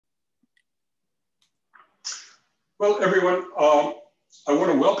Well, everyone, I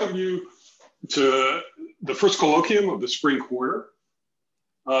want to welcome you to the first colloquium of the spring quarter.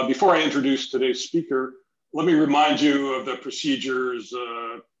 Before I introduce today's speaker, let me remind you of the procedures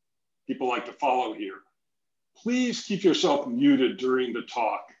people like to follow here. Please keep yourself muted during the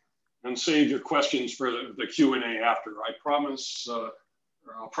talk and save your questions for the Q&A after.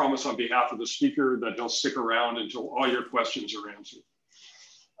 I'll promise on behalf of the speaker that he'll stick around until all your questions are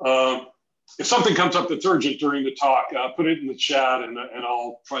answered. If something comes up that's urgent during the talk, put it in the chat and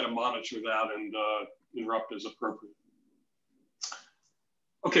I'll try to monitor that and interrupt as appropriate.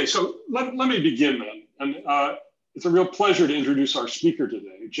 Okay, so let me begin then. And it's a real pleasure to introduce our speaker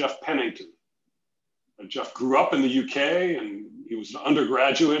today, Geoff Pennington. Geoff grew up in the UK and he was an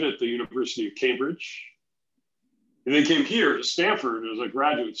undergraduate at the University of Cambridge. He then came here to Stanford as a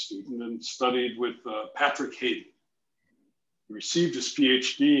graduate student and studied with Patrick Hayden. He received his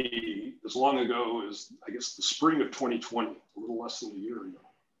PhD as long ago as, I guess, the spring of 2020, a little less than a year ago.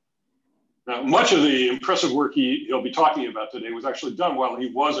 Now, much of the impressive work he'll be talking about today was actually done while he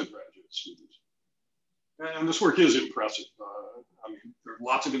was a graduate student. And this work is impressive. I mean, there are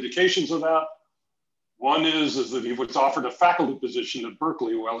lots of indications of that. One is that he was offered a faculty position at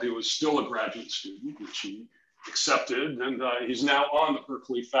Berkeley while he was still a graduate student, which he accepted, and he's now on the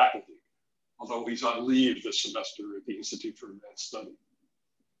Berkeley faculty, although he's on leave this semester at the Institute for Advanced Study.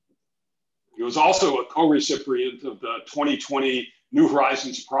 He was also a co-recipient of the 2020 New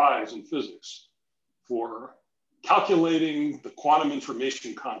Horizons Prize in Physics for calculating the quantum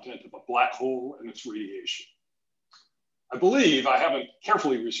information content of a black hole and its radiation. I believe, I haven't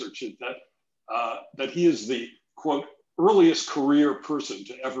carefully researched it, that he is the, quote, earliest career person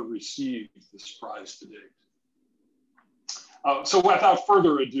to ever receive this prize to date. So without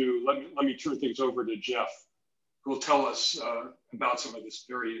further ado, let me turn things over to Geoff, who will tell us about some of this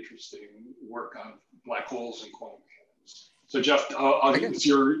very interesting work on black holes and quantum mechanics. So Geoff, it's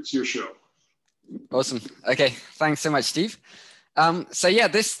your show. Awesome. Okay, thanks so much, Steve. So yeah,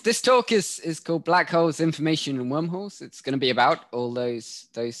 this talk is called Black Holes, Information, and Wormholes. It's going to be about all those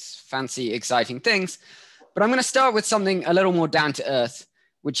fancy, exciting things. But I'm going to start with something a little more down to earth,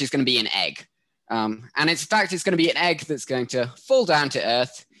 which is going to be an egg. And in fact, it's going to be an egg that's going to fall down to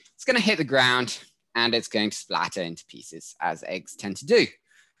earth. It's going to hit the ground and it's going to splatter into pieces, as eggs tend to do.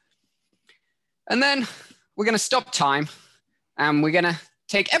 And then we're going to stop time and we're going to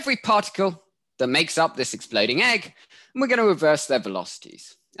take every particle that makes up this exploding egg and we're going to reverse their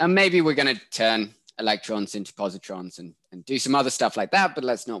velocities. And maybe we're going to turn electrons into positrons and do some other stuff like that, but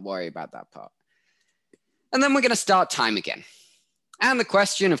let's not worry about that part. And then we're going to start time again. And the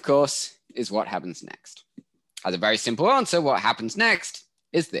question, of course, is what happens next? Has a very simple answer. What happens next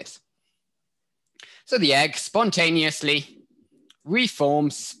is this. So the egg spontaneously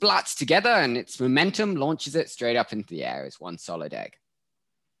reforms, splats together, and its momentum launches it straight up into the air as one solid egg.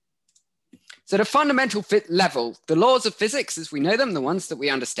 So at a fundamental level, the laws of physics as we know them, the ones that we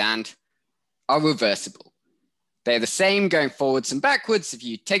understand, are reversible. They're the same going forwards and backwards. If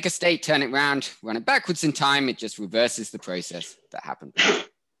you take a state, turn it around, run it backwards in time, it just reverses the process that happened before.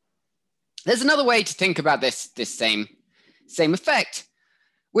 There's another way to think about this same effect,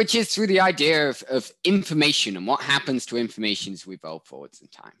 which is through the idea of information and what happens to information as we evolve forwards in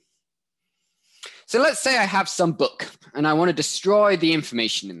time. So let's say I have some book and I want to destroy the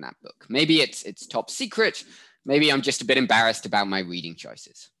information in that book. Maybe it's top secret. Maybe I'm just a bit embarrassed about my reading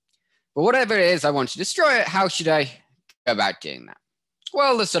choices. But whatever it is I want to destroy it, how should I go about doing that?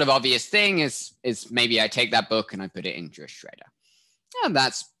 Well, the sort of obvious thing is maybe I take that book and I put it into a shredder. And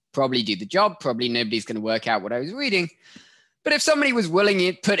that's probably do the job. Probably nobody's going to work out what I was reading. But if somebody was willing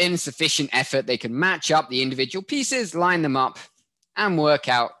to put in sufficient effort, they could match up the individual pieces, line them up, and work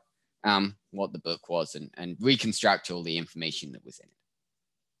out what the book was and reconstruct all the information that was in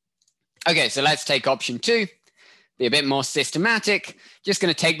it. Okay, so let's take option 2. Be a bit more systematic. Just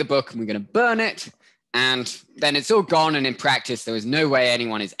going to take the book and we're going to burn it. And then it's all gone. And in practice, there is no way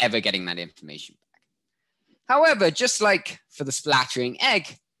anyone is ever getting that information back. However, just like for the splattering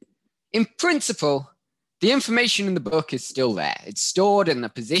egg, in principle, the information in the book is still there. It's stored in the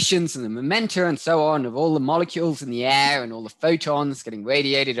positions and the momenta and so on of all the molecules in the air and all the photons getting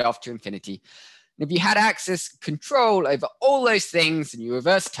radiated off to infinity. And if you had control over all those things and you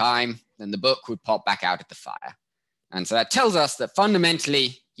reverse time, then the book would pop back out of the fire. And so that tells us that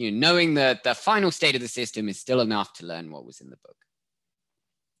fundamentally, knowing the final state of the system is still enough to learn what was in the book.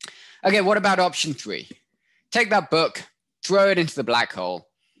 Okay, what about option 3? Take that book, throw it into the black hole,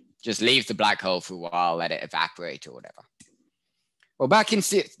 just leave the black hole for a while, let it evaporate or whatever. Well, back in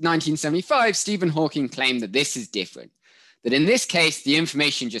 1975, Stephen Hawking claimed that this is different, that in this case, the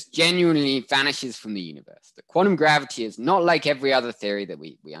information just genuinely vanishes from the universe. That quantum gravity is not like every other theory that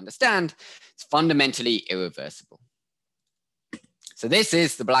we understand. It's fundamentally irreversible. So this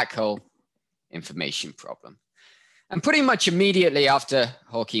is the black hole information problem. And pretty much immediately after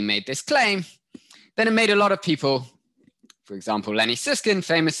Hawking made this claim, then it made a lot of people, for example, Lenny Susskind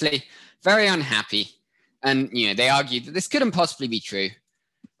famously, very unhappy. And they argued that this couldn't possibly be true.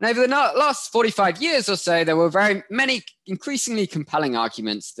 And over the last 45 years or so, there were very many increasingly compelling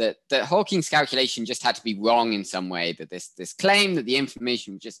arguments that Hawking's calculation just had to be wrong in some way, that this claim that the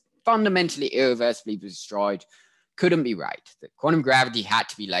information was just fundamentally irreversibly destroyed couldn't be right, that quantum gravity had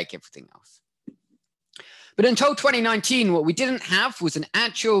to be like everything else. But until 2019, what we didn't have was an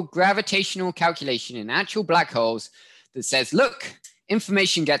actual gravitational calculation in actual black holes that says, look,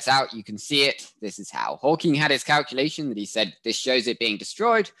 information gets out, you can see it, this is how. Hawking had his calculation that he said, this shows it being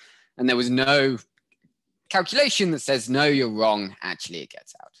destroyed, and there was no calculation that says, no, you're wrong, actually it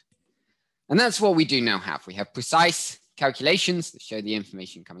gets out. And that's what we do now have. We have precise calculations that show the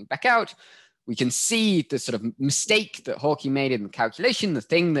information coming back out. We can see the sort of mistake that Hawking made in the calculation, the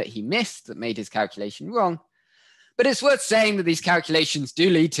thing that he missed that made his calculation wrong. But it's worth saying that these calculations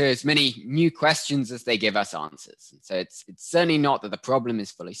do lead to as many new questions as they give us answers. And so it's certainly not that the problem is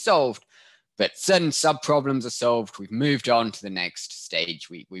fully solved, but certain sub-problems are solved. We've moved on to the next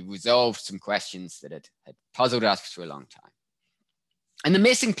stage. We resolved some questions that had puzzled us for a long time. And the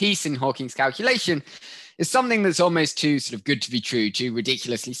missing piece in Hawking's calculation is something that's almost too sort of good to be true, too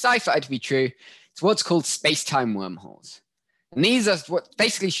ridiculously sci-fi to be true. It's what's called space-time wormholes. And these are what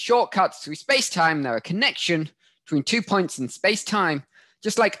basically shortcuts through space-time. They're a connection between 2 points in space-time,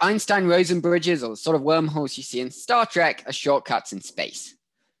 just like Einstein-Rosen bridges or the sort of wormholes you see in Star Trek are shortcuts in space.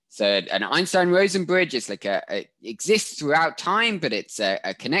 So an Einstein-Rosen bridge is like exists throughout time, but it's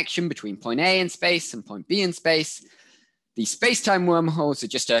a connection between point A in space and point B in space. The space-time wormholes are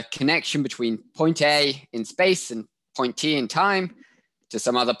just a connection between point A in space and point T in time to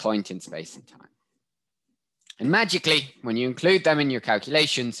some other point in space and time. And magically, when you include them in your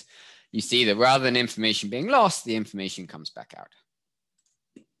calculations, you see that rather than information being lost, the information comes back out.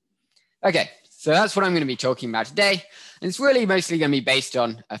 Okay, so that's what I'm going to be talking about today. And it's really mostly going to be based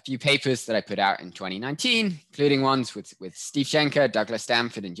on a few papers that I put out in 2019, including ones with Steve Schenker, Douglas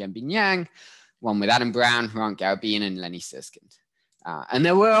Stanford, and Jianbin Yang, one with Adam Brown, Hrant Garabin, and Lenny Susskind. And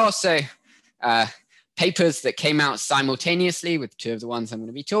there were also papers that came out simultaneously with two of the ones I'm going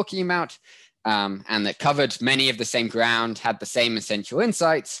to be talking about, and that covered many of the same ground, had the same essential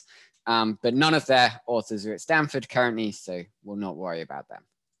insights, but none of their authors are at Stanford currently, so we'll not worry about them.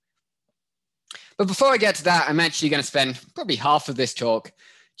 But before I get to that, I'm actually going to spend probably half of this talk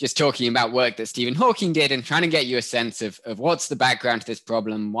just talking about work that Stephen Hawking did and trying to get you a sense of what's the background to this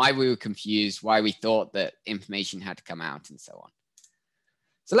problem, why we were confused, why we thought that information had to come out, and so on.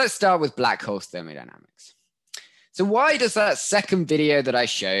 So let's start with black hole thermodynamics. So why does that second video that I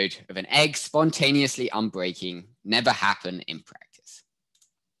showed of an egg spontaneously unbreaking never happen in practice?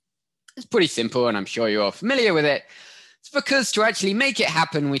 It's pretty simple, and I'm sure you're all familiar with it. It's because to actually make it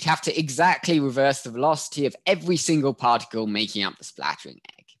happen, we'd have to exactly reverse the velocity of every single particle making up the splattering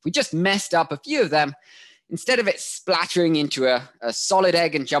egg. If we just messed up a few of them, instead of it splattering into a solid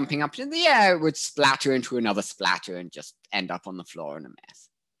egg and jumping up into the air, it would splatter into another splatter and just end up on the floor in a mess.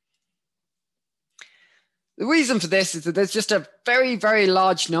 The reason for this is that there's just a very, very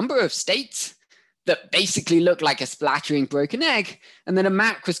large number of states that basically look like a splattering broken egg, and then are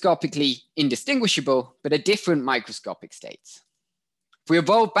macroscopically indistinguishable, but are different microscopic states. If we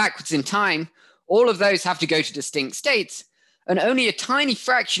evolve backwards in time, all of those have to go to distinct states, and only a tiny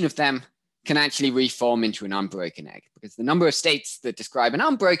fraction of them can actually reform into an unbroken egg, because the number of states that describe an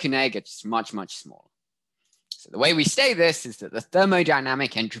unbroken egg are just much, much smaller. So the way we say this is that the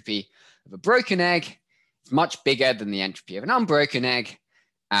thermodynamic entropy of a broken egg is much bigger than the entropy of an unbroken egg,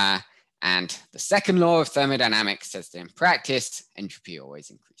 and the second law of thermodynamics says that in practice, entropy always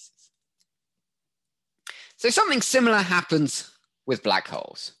increases. So something similar happens with black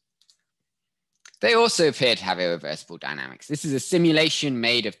holes. They also appear to have irreversible dynamics. This is a simulation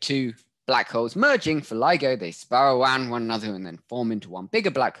made of two black holes merging for LIGO. They spiral around one another and then form into one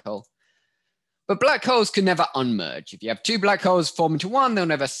bigger black hole. But black holes can never unmerge. If you have two black holes form into one, they'll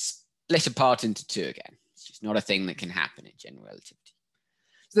never split apart into two again. It's just not a thing that can happen in general relativity.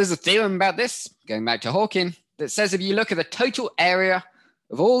 So there's a theorem about this, going back to Hawking, that says if you look at the total area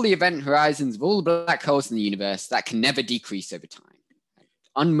of all the event horizons of all the black holes in the universe, that can never decrease over time.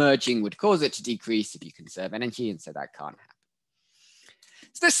 Unmerging would cause it to decrease if you conserve energy, and so that can't happen.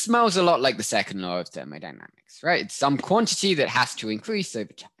 So this smells a lot like the second law of thermodynamics, right? It's some quantity that has to increase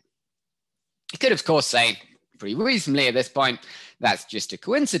over time. You could, of course, say pretty reasonably at this point, that's just a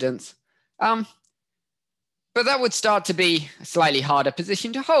coincidence. But that would start to be a slightly harder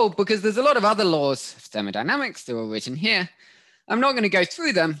position to hold because there's a lot of other laws of thermodynamics. They're all written here. I'm not going to go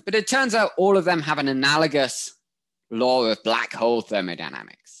through them, but it turns out all of them have an analogous law of black hole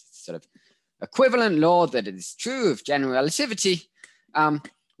thermodynamics, sort of equivalent law that is true of general relativity,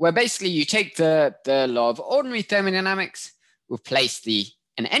 where basically you take the law of ordinary thermodynamics, replace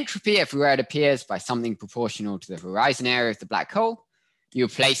an entropy everywhere it appears by something proportional to the horizon area of the black hole. You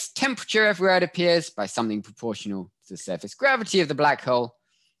replace temperature everywhere it appears by something proportional to the surface gravity of the black hole,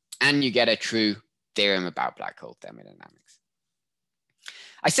 and you get a true theorem about black hole thermodynamics.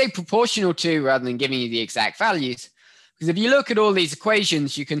 I say proportional to rather than giving you the exact values, because if you look at all these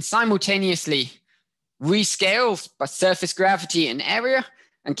equations, you can simultaneously rescale by surface gravity and area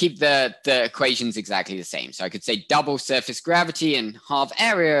and keep the equations exactly the same. So I could say double surface gravity and half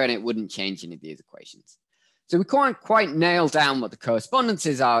area, and it wouldn't change any of these equations. So we can't quite nail down what the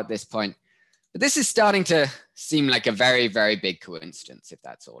correspondences are at this point, but this is starting to seem like a very, very big coincidence if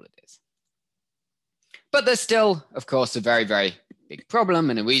that's all it is. But there's still, of course, a very, very big problem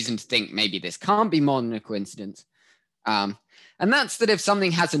and a reason to think maybe this can't be more than a coincidence. And that's that if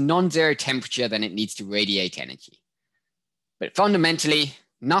something has a non-zero temperature, then it needs to radiate energy. But fundamentally,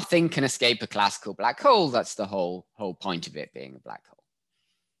 nothing can escape a classical black hole. That's the whole point of it being a black hole.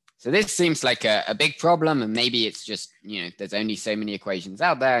 So this seems like a big problem, and maybe it's just, there's only so many equations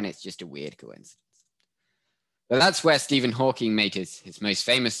out there and it's just a weird coincidence. But that's where Stephen Hawking made his most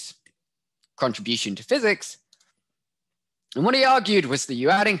famous contribution to physics. And what he argued was that you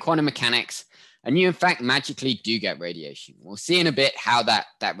add in quantum mechanics and you in fact magically do get radiation. We'll see in a bit how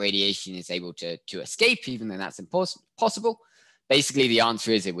that radiation is able to escape, even though that's impossible. Basically, the answer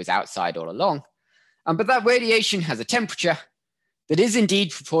is it was outside all along. But that radiation has a temperature that is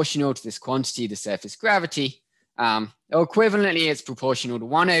indeed proportional to this quantity, the surface gravity, or equivalently, it's proportional to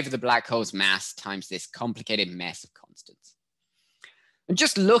 1 over the black hole's mass times this complicated mess of constants. And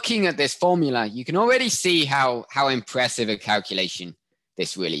just looking at this formula, you can already see how impressive a calculation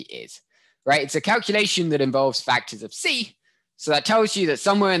this really is, right? It's a calculation that involves factors of C. So that tells you that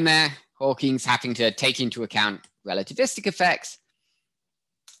somewhere in there, Hawking's having to take into account relativistic effects,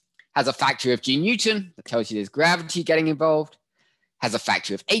 has a factor of G Newton that tells you there's gravity getting involved, has a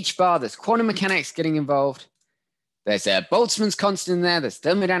factor of H bar, there's quantum mechanics getting involved. There's a Boltzmann's constant in there, there's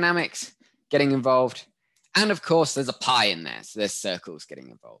thermodynamics getting involved. And of course, there's a pi in there, so there's circles getting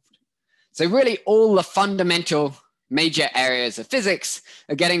involved. So really all the fundamental major areas of physics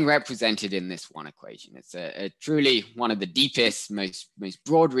are getting represented in this one equation. It's a truly one of the deepest, most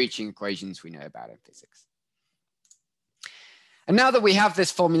broad-reaching equations we know about in physics. And now that we have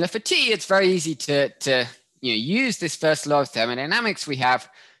this formula for T, it's very easy to use this first law of thermodynamics we have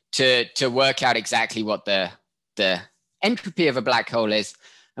to work out exactly what the entropy of a black hole is.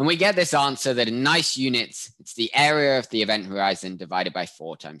 And we get this answer that in nice units, it's the area of the event horizon divided by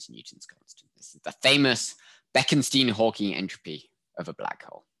 4 times Newton's constant. This is the famous Bekenstein-Hawking entropy of a black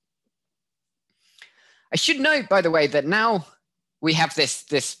hole. I should note, by the way, that now we have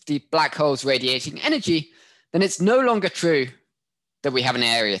the black holes radiating energy, then it's no longer true that we have an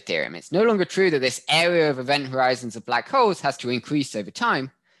area theorem. It's no longer true that this area of event horizons of black holes has to increase over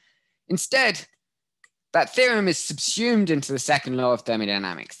time. Instead, that theorem is subsumed into the second law of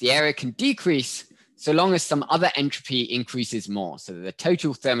thermodynamics. The area can decrease so long as some other entropy increases more, so that the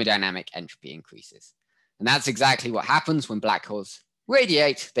total thermodynamic entropy increases. And that's exactly what happens when black holes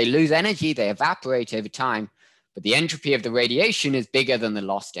radiate. They lose energy, they evaporate over time, but the entropy of the radiation is bigger than the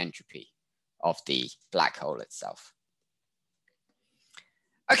lost entropy of the black hole itself.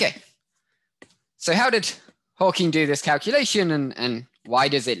 Okay, so how did Hawking do this calculation, and why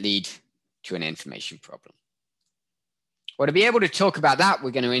does it lead to an information problem? Well, to be able to talk about that,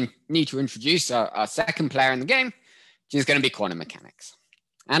 we're going to need to introduce our second player in the game, which is going to be quantum mechanics.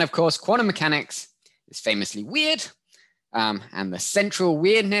 And of course, quantum mechanics is famously weird. And the central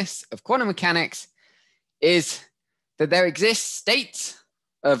weirdness of quantum mechanics is that there exist states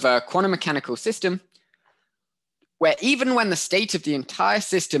of a quantum mechanical system where even when the state of the entire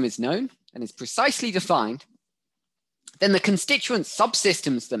system is known and is precisely defined, then the constituent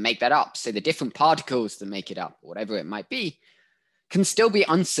subsystems that make that up, so the different particles that make it up, or whatever it might be, can still be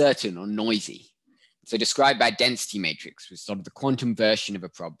uncertain or noisy. So described by density matrix, which is sort of the quantum version of a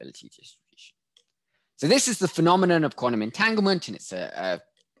probability distribution. So this is the phenomenon of quantum entanglement, and it's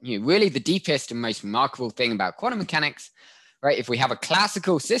really the deepest and most remarkable thing about quantum mechanics, right? If we have a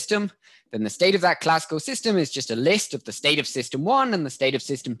classical system, then the state of that classical system is just a list of the state of system 1 and the state of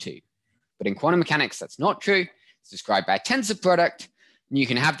system 2. But in quantum mechanics, that's not true. It's described by a tensor product. And you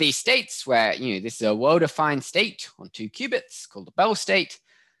can have these states where, this is a well-defined state on 2 qubits called the Bell state.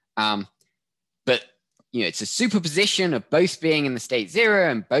 But, it's a superposition of both being in the state 0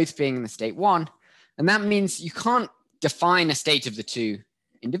 and both being in the state 1. And that means you can't define a state of the 2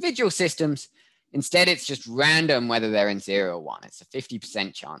 individual systems. Instead, it's just random whether they're in 0 or 1. It's a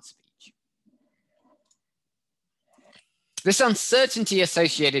 50% chance of each. This uncertainty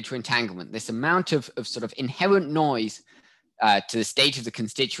associated to entanglement, this amount of sort of inherent noise to the state of the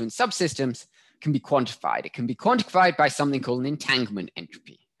constituent subsystems can be quantified. It can be quantified by something called an entanglement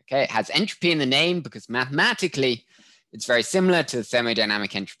entropy. Okay, it has entropy in the name because mathematically it's very similar to the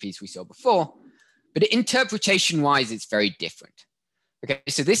thermodynamic entropies we saw before, but interpretation-wise, it's very different. Okay,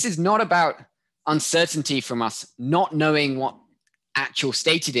 so this is not about uncertainty from us not knowing what actual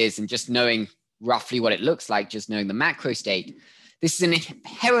state it is and just knowing roughly what it looks like, just knowing the macro state. This is an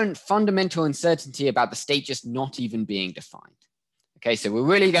inherent fundamental uncertainty about the state just not even being defined. Okay, so we're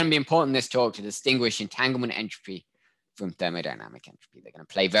really going to be important in this talk to distinguish entanglement entropy from thermodynamic entropy. They're going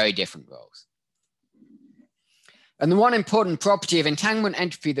to play very different roles. And the one important property of entanglement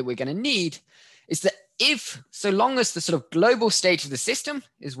entropy that we're going to need is that if, so long as the sort of global state of the system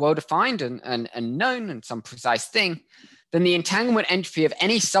is well-defined and known and some precise thing, then the entanglement entropy of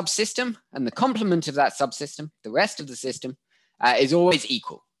any subsystem and the complement of that subsystem, the rest of the system, is always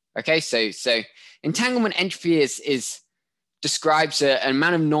equal. Okay, so entanglement entropy describes an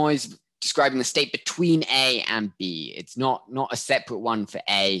amount of noise describing the state between A and B. It's not a separate one for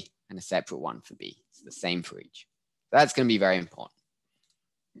A and a separate one for B. It's the same for each. That's going to be very important.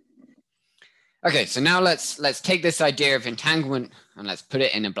 Okay, so now let's take this idea of entanglement and let's put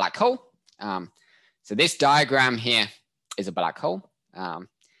it in a black hole. So this diagram here is a black hole.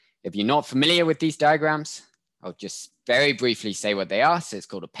 If you're not familiar with these diagrams, I'll just very briefly say what they are. So it's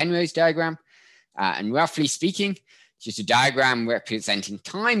called a Penrose diagram. And roughly speaking, it's just a diagram representing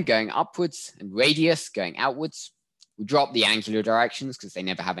time going upwards and radius going outwards. We drop the angular directions because they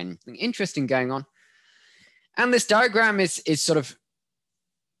never have anything interesting going on. And this diagram is sort of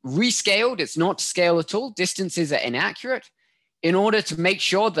rescaled. It's not to scale at all. Distances are inaccurate in order to make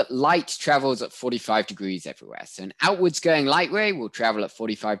sure that light travels at 45 degrees everywhere. So an outwards going light ray will travel at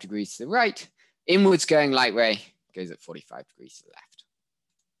 45 degrees to the right. Inwards going light ray goes at 45 degrees to the left.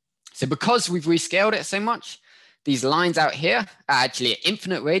 So because we've rescaled it so much, these lines out here are actually at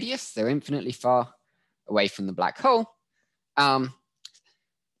infinite radius. They're infinitely far away from the black hole. And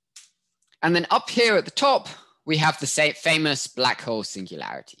then up here at the top, we have the famous black hole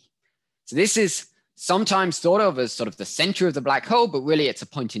singularity. So this is sometimes thought of as sort of the center of the black hole, but really it's a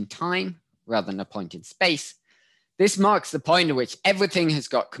point in time rather than a point in space. This marks the point at which everything has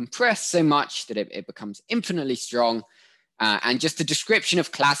got compressed so much that it becomes infinitely strong. And just the description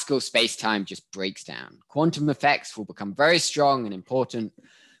of classical space-time just breaks down. Quantum effects will become very strong and important.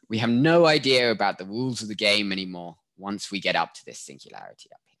 We have no idea about the rules of the game anymore once we get up to this singularity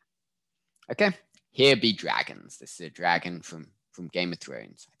up here. Okay, here be dragons. This is a dragon from Game of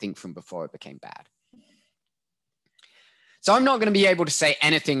Thrones, I think from before it became bad. So I'm not going to be able to say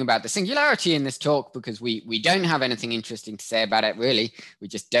anything about the singularity in this talk because we don't have anything interesting to say about it, really. We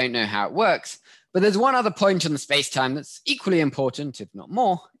just don't know how it works. But there's one other point on the space-time that's equally important, if not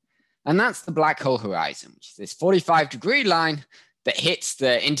more, and that's the black hole horizon, which is this 45-degree line that hits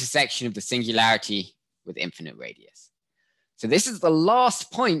the intersection of the singularity with infinite radius. So this is the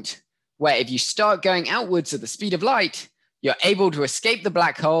last point where if you start going outwards at the speed of light, you're able to escape the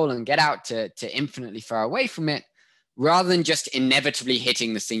black hole and get out to infinitely far away from it, rather than just inevitably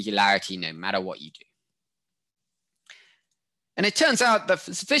hitting the singularity no matter what you do. And it turns out that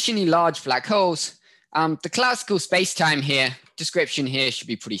for sufficiently large black holes, the classical space-time description here should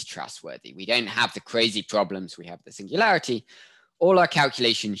be pretty trustworthy. We don't have the crazy problems we have the singularity. All our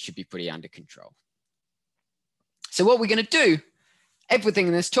calculations should be pretty under control. So what we're going to do, everything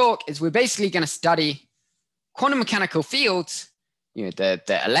in this talk, is we're basically going to study quantum mechanical fields,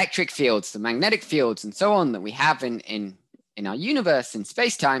 the electric fields, the magnetic fields, and so on that we have in our universe in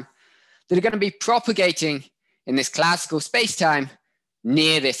space-time that are going to be propagating in this classical space-time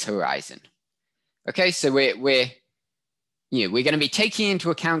near this horizon. Okay, so we're going to be taking into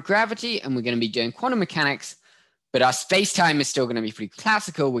account gravity and we're going to be doing quantum mechanics, but our space-time is still going to be pretty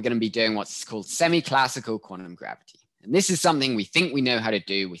classical. We're going to be doing what's called semi-classical quantum gravity. And this is something we think we know how to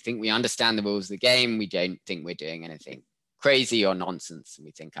do. We think we understand the rules of the game. We don't think we're doing anything crazy or nonsense, and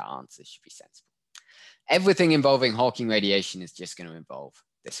we think our answers should be sensible. Everything involving Hawking radiation is just going to involve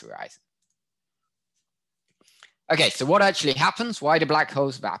this horizon. Okay, so what actually happens? Why do black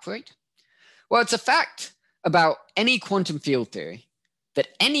holes evaporate? Well, it's a fact about any quantum field theory that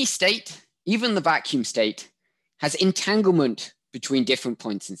any state, even the vacuum state, has entanglement between different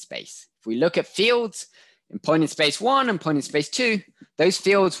points in space. If we look at fields in point in space 1 and point in space 2, those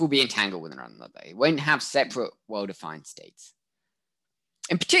fields will be entangled with one another. They won't have separate well-defined states.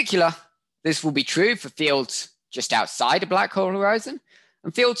 In particular, this will be true for fields just outside a black hole horizon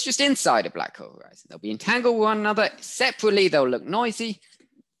and fields just inside a black hole horizon. They'll be entangled with one another. Separately, they'll look noisy.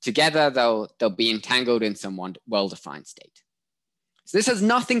 Together, they'll be entangled in some well-defined state. So this has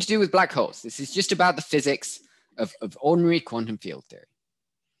nothing to do with black holes. This is just about the physics of ordinary quantum field theory.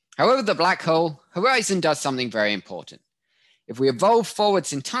 However, the black hole horizon does something very important. If we evolve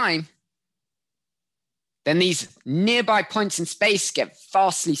forwards in time, then these nearby points in space get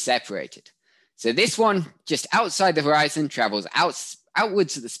vastly separated. So this one just outside the horizon travels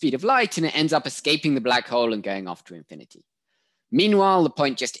outwards at the speed of light, and it ends up escaping the black hole and going off to infinity. Meanwhile, the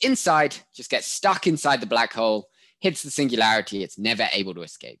point just inside just gets stuck inside the black hole, hits the singularity, it's never able to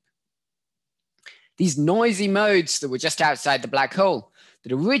escape. These noisy modes that were just outside the black hole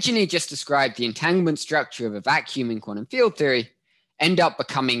that originally just described the entanglement structure of a vacuum in quantum field theory end up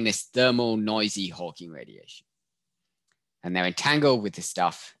becoming this thermal, noisy Hawking radiation. And they're entangled with this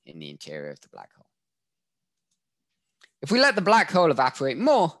stuff in the interior of the black hole. If we let the black hole evaporate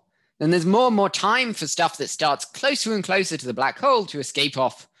more, then there's more and more time for stuff that starts closer and closer to the black hole to escape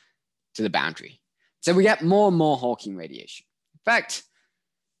off to the boundary. So we get more and more Hawking radiation. In fact,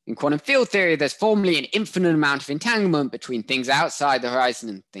 in quantum field theory, there's formally an infinite amount of entanglement between things outside the horizon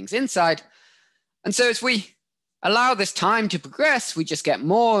and things inside. And so as we allow this time to progress, we just get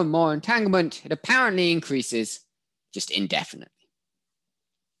more and more entanglement. It apparently increases just indefinitely.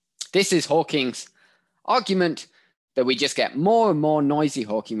 This is Hawking's argument that we just get more and more noisy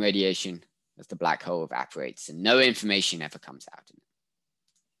Hawking radiation as the black hole evaporates and no information ever comes out in it.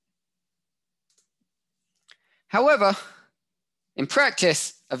 However, in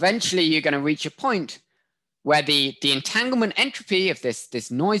practice, eventually you're going to reach a point where the entanglement entropy of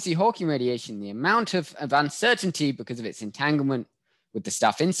this noisy Hawking radiation, the amount of uncertainty because of its entanglement with the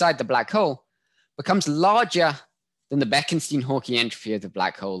stuff inside the black hole, becomes larger than the Bekenstein-Hawking entropy of the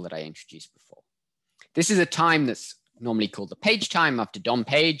black hole that I introduced before. This is a time that's normally called the Page time, after Don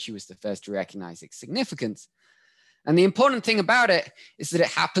Page, who was the first to recognize its significance. And the important thing about it is that it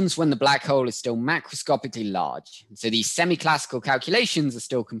happens when the black hole is still macroscopically large. And so these semi-classical calculations are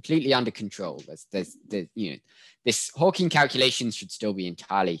still completely under control. This Hawking calculation should still be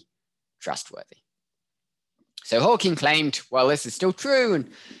entirely trustworthy. So Hawking claimed, well, this is still true. And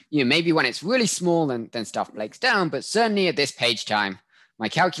maybe when it's really small, then stuff breaks down. But certainly at this Page time, my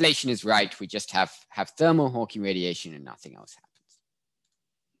calculation is right. We just have thermal Hawking radiation and nothing else happens.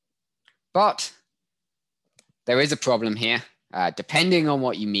 But there is a problem here, depending on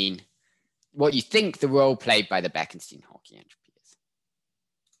what you mean, what you think the role played by the Bekenstein-Hawking entropy is.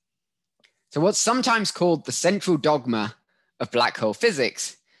 So what's sometimes called the central dogma of black hole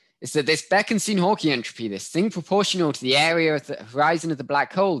physics is that this Bekenstein-Hawking entropy, this thing proportional to the area of the horizon of the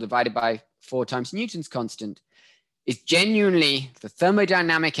black hole divided by 4 times Newton's constant, is genuinely the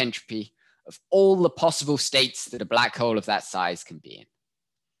thermodynamic entropy of all the possible states that a black hole of that size can be in.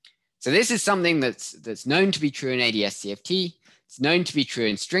 So this is something that's known to be true in ADS-CFT. It's known to be true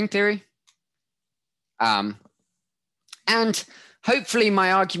in string theory. And hopefully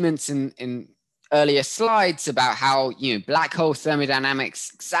my arguments in earlier slides about how black hole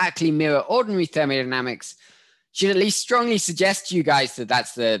thermodynamics exactly mirror ordinary thermodynamics should at least strongly suggest to you guys that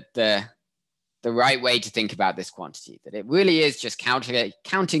that's the right way to think about this quantity, that it really is just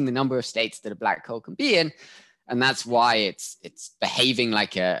counting the number of states that a black hole can be in. And that's why it's behaving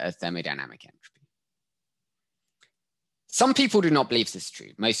like a thermodynamic entropy. Some people do not believe this is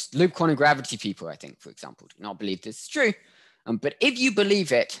true. Most loop quantum gravity people, I think, for example, do not believe this is true. But if you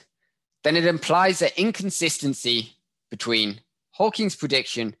believe it, then it implies an inconsistency between Hawking's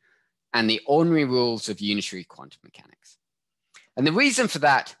prediction and the ordinary rules of unitary quantum mechanics. And the reason for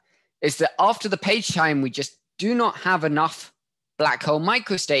that is that after the Page time, we just do not have enough black hole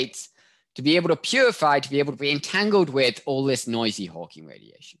microstates to be able to purify, to be able to be entangled with all this noisy Hawking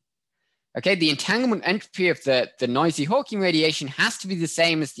radiation. Okay, the entanglement entropy of the noisy Hawking radiation has to be the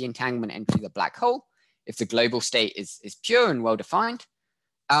same as the entanglement entropy of the black hole if the global state is pure and well-defined.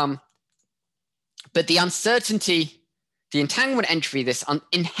 But the uncertainty, the entanglement entropy, this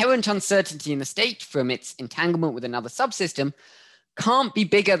inherent uncertainty in the state from its entanglement with another subsystem can't be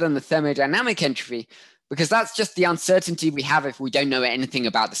bigger than the thermodynamic entropy, because that's just the uncertainty we have if we don't know anything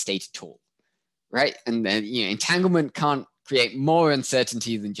about the state at all, right? And then entanglement can't create more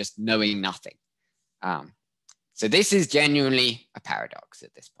uncertainty than just knowing nothing. So this is genuinely a paradox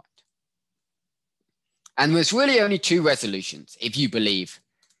at this point. And there's really only 2 resolutions if you believe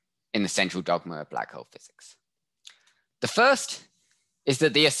in the central dogma of black hole physics. The first is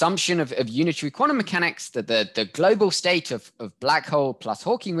that the assumption of unitary quantum mechanics, that the global state of black hole plus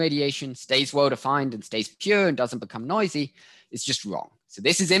Hawking radiation stays well-defined and stays pure and doesn't become noisy, is just wrong. So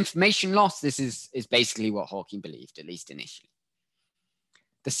this is information loss. This is basically what Hawking believed, at least initially.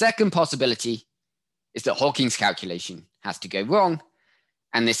 The second possibility is that Hawking's calculation has to go wrong,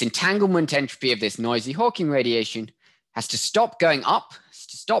 and this entanglement entropy of this noisy Hawking radiation has to stop going up, has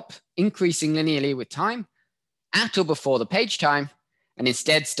to stop increasing linearly with time at or before the page time, and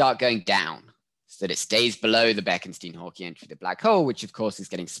instead start going down so that it stays below the Bekenstein-Hawking entropy of the black hole, which of course is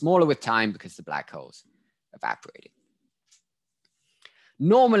getting smaller with time because the black hole's evaporating.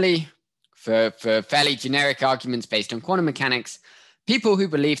 Normally, for fairly generic arguments based on quantum mechanics, people who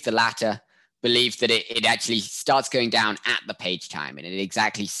believe the latter believe that it actually starts going down at the page time, and it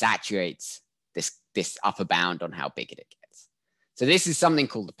exactly saturates this upper bound on how big it gets. So this is something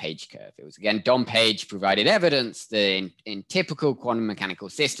called the page curve. It was, again, Don Page provided evidence that in typical quantum mechanical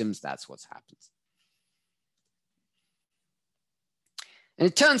systems, that's what happens. And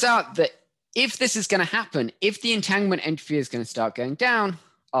it turns out that if this is going to happen, if the entanglement entropy is going to start going down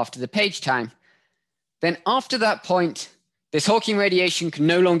after the page time, then after that point, this Hawking radiation can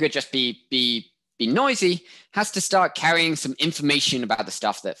no longer just be noisy, has to start carrying some information about the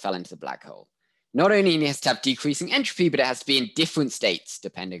stuff that fell into the black hole. Not only it has to have decreasing entropy, but it has to be in different states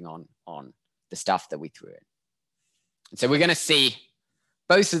depending on the stuff that we threw in. And so we're going to see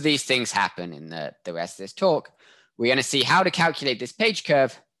both of these things happen in the rest of this talk. We're going to see how to calculate this page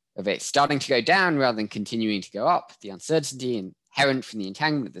curve of it starting to go down rather than continuing to go up, the uncertainty inherent from the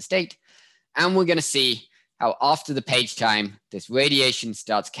entanglement of the state. And we're going to see how after the page time, this radiation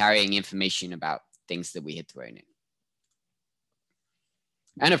starts carrying information about things that we had thrown in.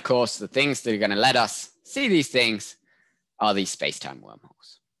 And of course, the things that are going to let us see these things are these space-time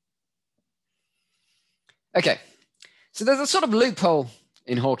wormholes. Okay, so there's a sort of loophole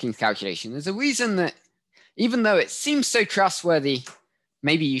in Hawking's calculation. There's a reason that even though it seems so trustworthy,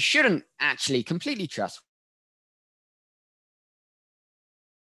 maybe you shouldn't actually completely trust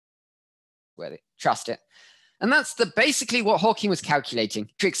it. And that's that basically what Hawking was calculating,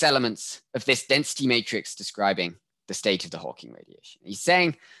 matrix elements of this density matrix describing the state of the Hawking radiation. He's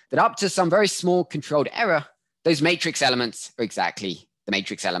saying that up to some very small controlled error, those matrix elements are exactly the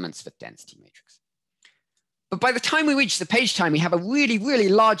matrix elements for the density matrix. But by the time we reach the page time, we have a really, really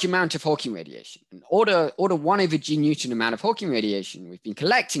large amount of Hawking radiation, an order 1/g Newton amount of Hawking radiation. We've been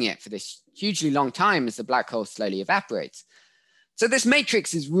collecting it for this hugely long time as the black hole slowly evaporates. So this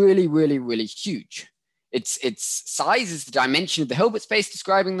matrix is really, really, really huge. Its size is the dimension of the Hilbert space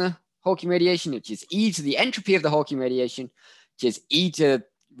describing the Hawking radiation, which is e to the entropy of the Hawking radiation, which is e to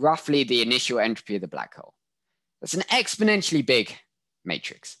roughly the initial entropy of the black hole. That's an exponentially big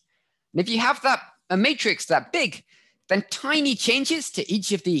matrix. And if you have a matrix that big, then tiny changes to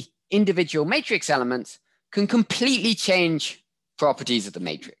each of the individual matrix elements can completely change properties of the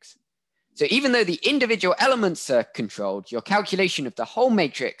matrix. So even though the individual elements are controlled, your calculation of the whole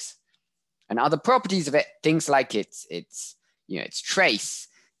matrix and other properties of it, things like its trace,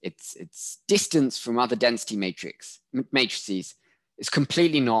 its distance from other density matrices, is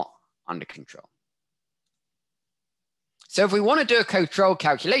completely not under control. So if we want to do a control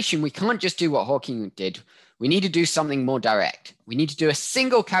calculation, we can't just do what Hawking did. We need to do something more direct. We need to do a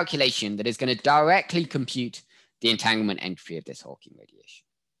single calculation that is going to directly compute the entanglement entropy of this Hawking radiation.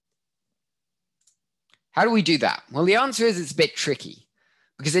 How do we do that? Well, the answer is it's a bit tricky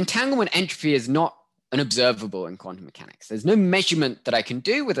because entanglement entropy is not an observable in quantum mechanics. There's no measurement that I can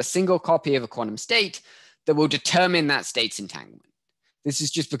do with a single copy of a quantum state that will determine that state's entanglement. This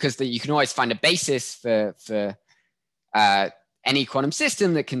is just because that you can always find a basis for any quantum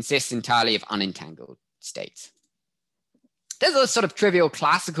system that consists entirely of unentangled states. There's a sort of trivial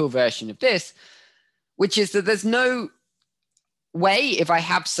classical version of this, which is that there's no way if I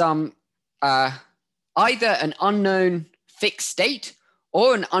have some either an unknown fixed state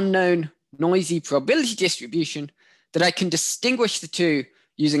or an unknown noisy probability distribution that I can distinguish the two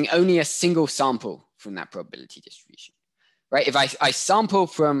using only a single sample from that probability distribution, right? If I sample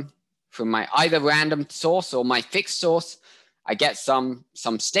from my either random source or my fixed source, I get some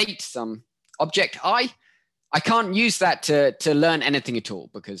state, some object I can't use that to learn anything at all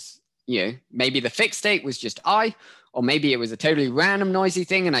because, maybe the fixed state was just I, or maybe it was a totally random noisy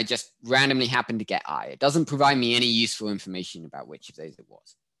thing and I just randomly happened to get I. It doesn't provide me any useful information about which of those it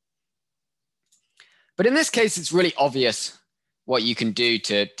was. But in this case, it's really obvious what you can do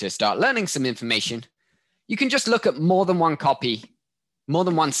to start learning some information. You can just look at more than one copy, more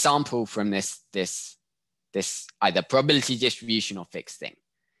than one sample from this either probability distribution or fixed thing.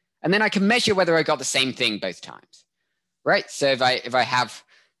 And then I can measure whether I got the same thing both times. right? So if I have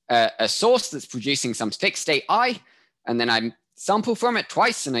a source that's producing some fixed state I, and then I sample from it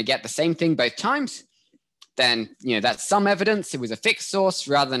twice and I get the same thing both times, then that's some evidence it was a fixed source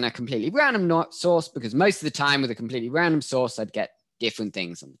rather than a completely random source, because most of the time with a completely random source, I'd get different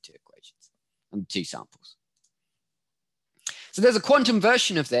things on the two equations, on the two samples. So there's a quantum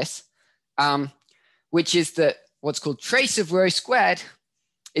version of this, which is that what's called trace of rho squared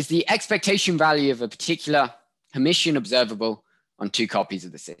is the expectation value of a particular Hermitian observable on two copies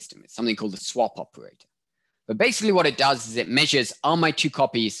of the system. It's something called the swap operator. But basically what it does is it measures, are my two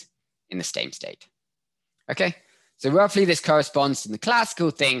copies in the same state? Okay, so roughly this corresponds in the classical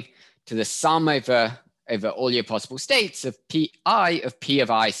thing to the sum over all your possible states of pi of p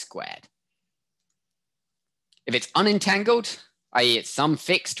of I squared. If it's unentangled, i.e. it's some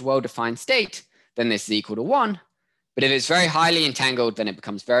fixed well-defined state, then this is equal to 1. But if it's very highly entangled, then it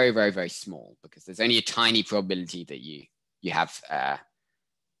becomes very, very, very small, because there's only a tiny probability that you have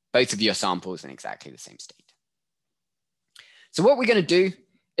both of your samples in exactly the same state. So what we're going to do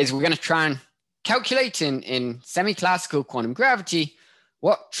is we're going to try and calculate in semi-classical quantum gravity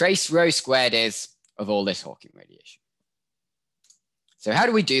what trace rho squared is of all this Hawking radiation. So how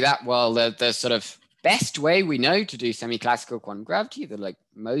do we do that? Well, the sort of best way we know to do semi-classical quantum gravity, the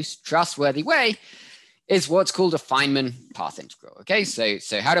most trustworthy way, is what's called a Feynman path integral. Okay,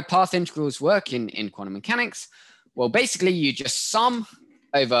 so how do path integrals work in quantum mechanics? Well, basically you just sum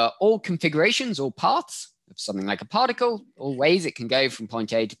over all configurations, all paths of something like a particle, all ways it can go from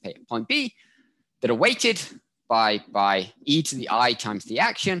point A to point B that are weighted by e to the I times the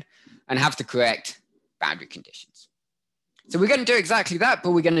action and have the correct boundary conditions. So we're going to do exactly that,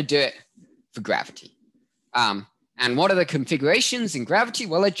 but we're going to do it for gravity. And what are the configurations in gravity?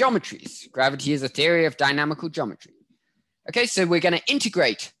 Well, they're geometries. Gravity is a theory of dynamical geometry. Okay, so we're going to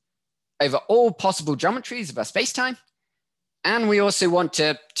integrate over all possible geometries of our spacetime. And we also want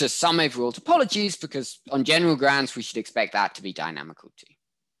to sum over all topologies, because on general grounds, we should expect that to be dynamical too.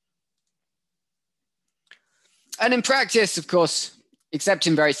 And in practice, of course, except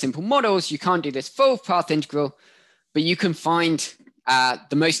in very simple models, you can't do this full path integral, but you can find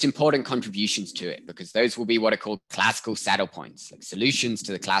the most important contributions to it, because those will be what are called classical saddle points, like solutions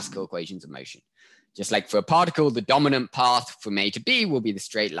to the classical equations of motion. Just like for a particle, the dominant path from A to B will be the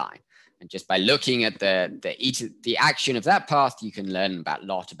straight line. And just by looking at the action of that path, you can learn a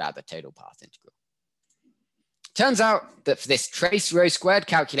lot about the total path integral. Turns out that for this trace rho squared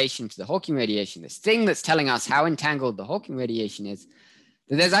calculation for the Hawking radiation, this thing that's telling us how entangled the Hawking radiation is,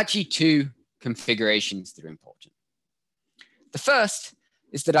 that there's actually two configurations that are important. The first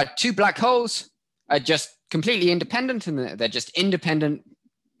is that our two black holes are just completely independent, and they're just independent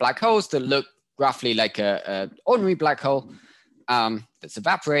black holes that look roughly like an ordinary black hole that's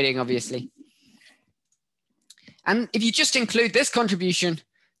evaporating, obviously. And if you just include this contribution,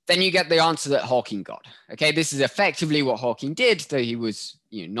 then you get the answer that Hawking got. Okay, this is effectively what Hawking did, though he was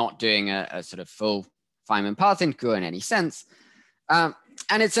not doing a sort of full Feynman path integral in any sense. And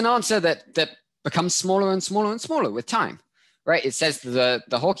it's an answer that becomes smaller and smaller and smaller with time. Right, it says that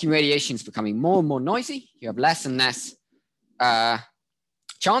the Hawking radiation is becoming more and more noisy. You have less and less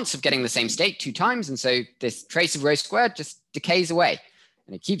chance of getting the same state two times. And so this trace of rho squared just decays away,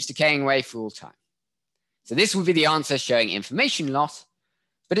 and it keeps decaying away for all time. So this would be the answer showing information loss.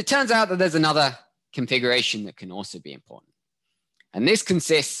 But it turns out that there's another configuration that can also be important. And this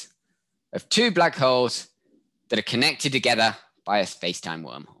consists of two black holes that are connected together by a spacetime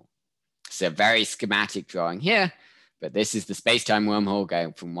wormhole. It's a very schematic drawing here, but this is the spacetime wormhole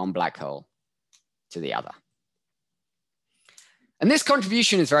going from one black hole to the other. And this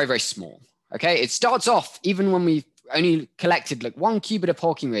contribution is very, very small. Okay, it starts off even when we only collected like 1 qubit of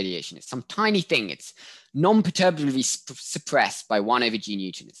Hawking radiation. It's some tiny thing. It's non-perturbably suppressed by 1 over g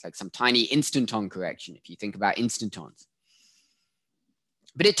Newton. It's like some tiny instanton correction if you think about instantons.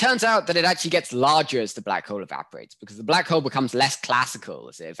 But it turns out that it actually gets larger as the black hole evaporates, because the black hole becomes less classical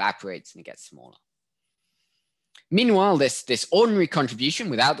as it evaporates and it gets smaller. Meanwhile, this ordinary contribution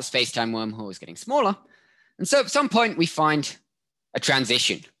without the spacetime wormhole is getting smaller. And so at some point we find a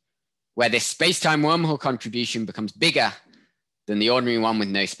transition where this spacetime wormhole contribution becomes bigger than the ordinary one with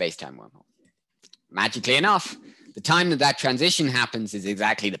no spacetime wormhole. Magically enough, the time that transition happens is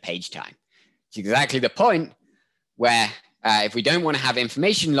exactly the page time. It's exactly the point where if we don't want to have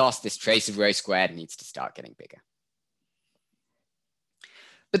information loss, this trace of rho squared needs to start getting bigger.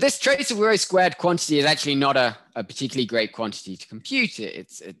 But this trace of rho squared quantity is actually not a particularly great quantity to compute.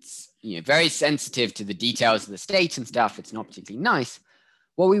 It's very sensitive to the details of the state and stuff. It's not particularly nice.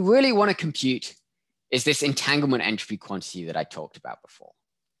 What we really want to compute is this entanglement entropy quantity that I talked about before.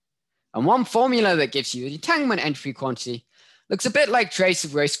 And one formula that gives you the entanglement entropy quantity looks a bit like trace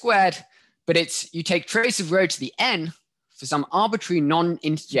of rho squared, but it's you take trace of rho to the n for some arbitrary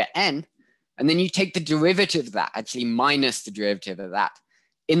non-integer n, and then you take the derivative of that, actually minus the derivative of that,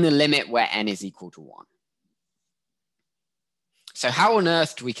 in the limit where n is equal to 1. So how on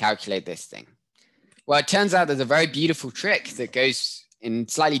earth do we calculate this thing? Well, it turns out there's a very beautiful trick that goes in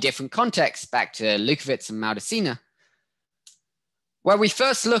slightly different contexts back to Lukowitz and Maldacena, where we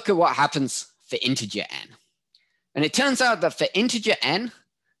first look at what happens for integer n. And it turns out that for integer n,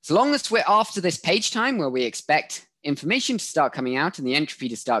 as long as we're after this page time where we expect information to start coming out and the entropy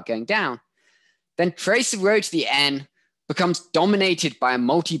to start going down, then trace of rho to the n becomes dominated by a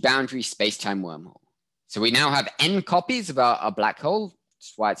multi-boundary space-time wormhole. So we now have n copies of our black hole,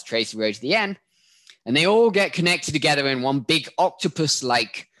 that's why it's trace of rho to the n, and they all get connected together in one big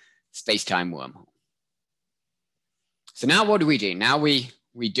octopus-like space-time wormhole. So now what do? Now we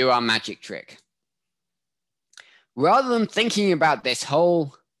do our magic trick. Rather than thinking about this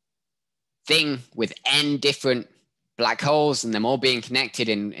whole thing with n different black holes and them all being connected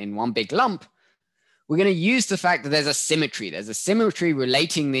in one big lump, we're going to use the fact that there's a symmetry. There's a symmetry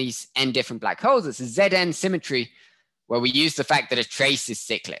relating these n different black holes. It's a Zn symmetry where we use the fact that a trace is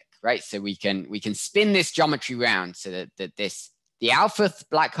cyclic, right? So we can spin this geometry round so that the alphth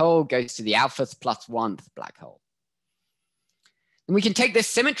black hole goes to the alphth plus 1th black hole. And we can take this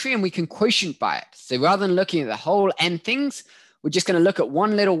symmetry and we can quotient by it. So rather than looking at the whole n things, we're just going to look at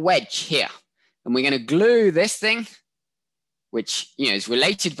one little wedge here. And we're going to glue this thing, which is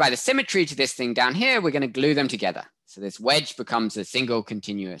related by the symmetry to this thing down here. We're going to glue them together. So this wedge becomes a single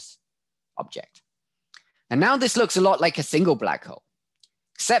continuous object. And now this looks a lot like a single black hole,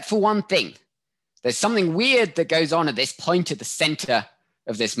 except for one thing. There's something weird that goes on at this point at the center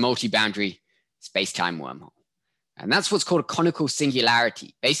of this multi-boundary space-time wormhole. And that's what's called a conical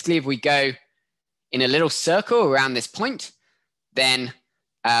singularity. Basically, if we go in a little circle around this point, then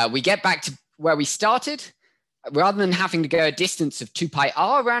we get back to where we started. Rather than having to go a distance of 2 pi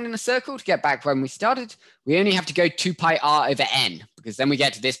r around in a circle to get back when we started, we only have to go 2 pi r over n, because then we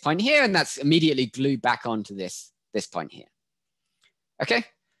get to this point here, and that's immediately glued back onto this point here. Okay,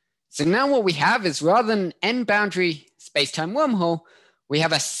 so now what we have is rather than n boundary space-time wormhole, we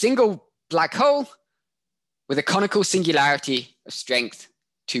have a single black hole with a conical singularity of strength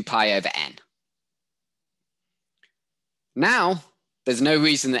 2 pi over n. Now, there's no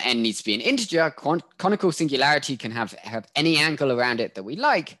reason that n needs to be an integer. Conical singularity can have any angle around it that we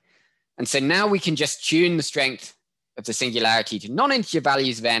like. And so now we can just tune the strength of the singularity to non-integer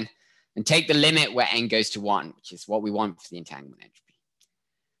values of n and take the limit where n goes to 1, which is what we want for the entanglement entropy.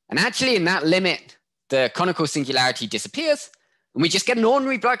 And actually in that limit, the conical singularity disappears and we just get an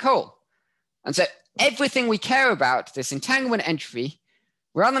ordinary black hole. And so everything we care about, this entanglement entropy,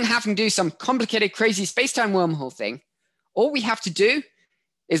 rather than having to do some complicated, crazy space-time wormhole thing, all we have to do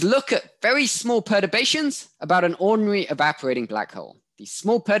is look at very small perturbations about an ordinary evaporating black hole. These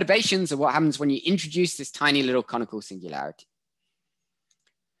small perturbations are what happens when you introduce this tiny little conical singularity.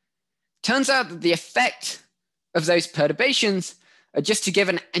 Turns out that the effect of those perturbations are just to give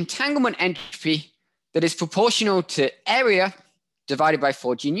an entanglement entropy that is proportional to area divided by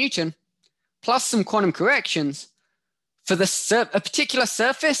 4g Newton, plus some quantum corrections for a particular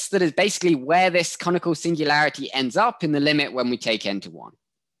surface that is basically where this conical singularity ends up in the limit when we take n to 1.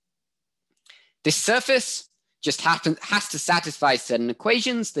 This surface just has to satisfy certain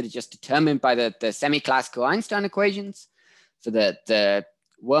equations that are just determined by the semi-classical Einstein equations for the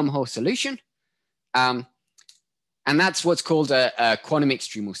wormhole solution. And that's what's called a quantum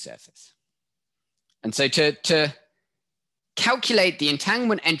extremal surface. And so to calculate the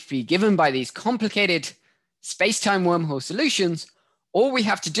entanglement entropy given by these complicated space-time wormhole solutions, all we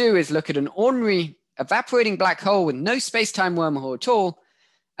have to do is look at an ordinary evaporating black hole with no space-time wormhole at all,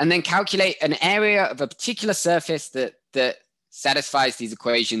 and then calculate an area of a particular surface that satisfies these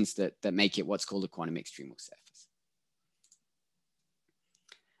equations that make it what's called a quantum extremal surface.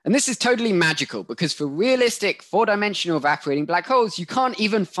 And this is totally magical because for realistic 4-dimensional evaporating black holes, you can't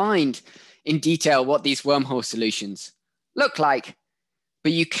even find in detail what these wormhole solutions look like,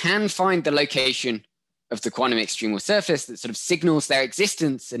 but you can find the location of the quantum extremal surface that sort of signals their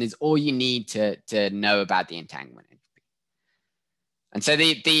existence and is all you need to know about the entanglement entropy. And so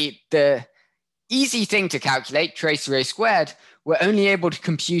the easy thing to calculate, trace rho squared, we're only able to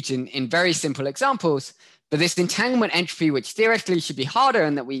compute in very simple examples, but this entanglement entropy, which theoretically should be harder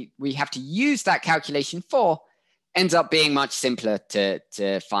and that we have to use that calculation for, ends up being much simpler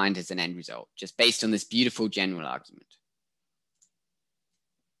to find as an end result, just based on this beautiful general argument.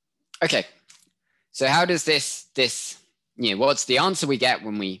 Okay. So how does this what's the answer we get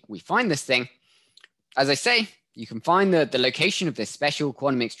when we find this thing? As I say, you can find the location of this special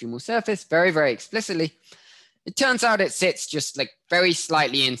quantum extremal surface very, very explicitly. It turns out it sits just like very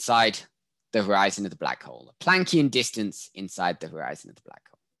slightly inside the horizon of the black hole, a Planckian distance inside the horizon of the black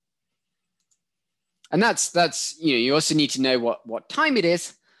hole. And that's you also need to know what time it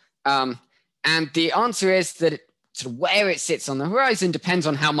is. And the answer is that sort of where it sits on the horizon depends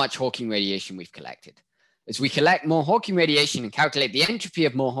on how much Hawking radiation we've collected. As we collect more Hawking radiation and calculate the entropy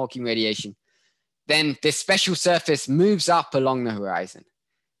of more Hawking radiation, then this special surface moves up along the horizon,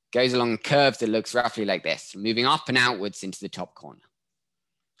 goes along a curve that looks roughly like this, moving up and outwards into the top corner.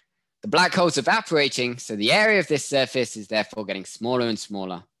 The black hole's evaporating, so the area of this surface is therefore getting smaller and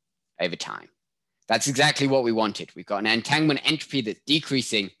smaller over time. That's exactly what we wanted. We've got an entanglement entropy that's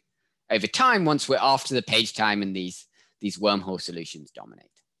decreasing over time once we're after the page time and these wormhole solutions dominate.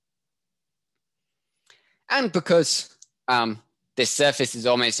 And because this surface is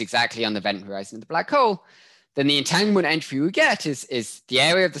almost exactly on the event horizon of the black hole, then the entanglement entropy we get is the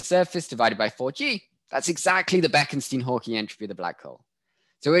area of the surface divided by 4G. That's exactly the Bekenstein-Hawking entropy of the black hole.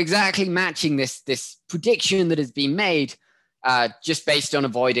 So we're exactly matching this prediction that has been made just based on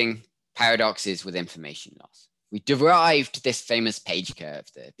avoiding paradoxes with information loss. We derived this famous page curve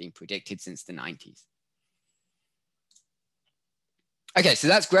that had been predicted since the 90s. Okay, so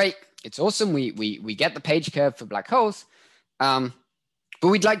that's great. It's awesome. We get the page curve for black holes, but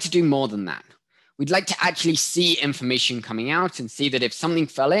we'd like to do more than that. We'd like to actually see information coming out and see that if something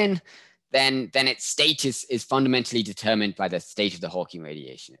fell in, then its state is fundamentally determined by the state of the Hawking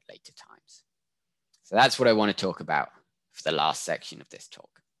radiation at later times. So that's what I want to talk about for the last section of this talk.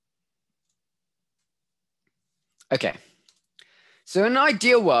 Okay, so in an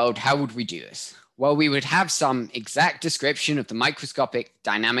ideal world, how would we do this? Well, we would have some exact description of the microscopic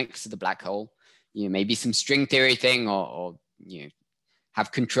dynamics of the black hole, maybe some string theory thing, or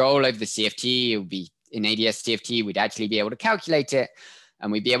have control over the CFT. It would be in ADS CFT, we'd actually be able to calculate it, and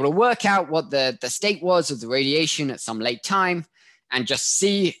we'd be able to work out what the state was of the radiation at some late time, and just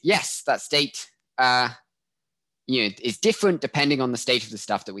see, yes, that state is different depending on the state of the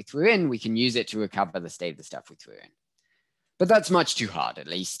stuff that we threw in. We can use it to recover the state of the stuff we threw in. But that's much too hard, at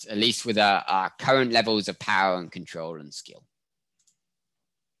least with our current levels of power and control and skill.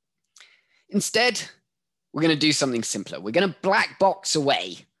 Instead, we're going to do something simpler. We're going to black box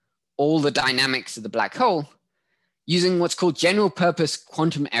away all the dynamics of the black hole using what's called general purpose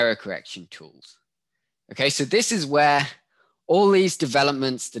quantum error correction tools. Okay, so this is where all these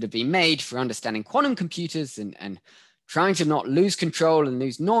developments that have been made for understanding quantum computers and trying to not lose control and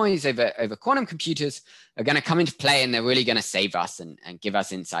lose noise over quantum computers are going to come into play, and they're really going to save us and give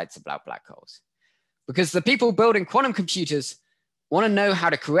us insights about black holes. Because the people building quantum computers want to know how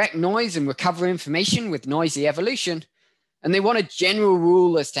to correct noise and recover information with noisy evolution, and they want a general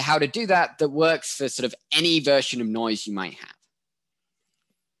rule as to how to do that works for sort of any version of noise you might have.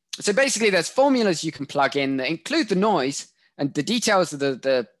 So basically, there's formulas you can plug in that include the noise and the details of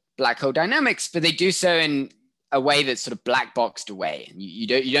the black hole dynamics, but they do so in a way that's sort of black boxed away. And you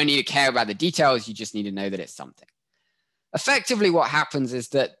don't need to care about the details, you just need to know that it's something. Effectively, what happens is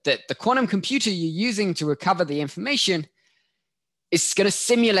that the quantum computer you're using to recover the information is going to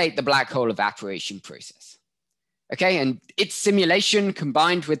simulate the black hole evaporation process. Okay, and its simulation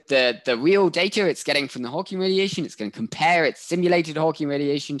combined with the real data it's getting from the Hawking radiation, it's going to compare its simulated Hawking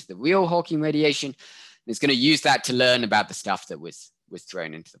radiation to the real Hawking radiation. And it's going to use that to learn about the stuff that was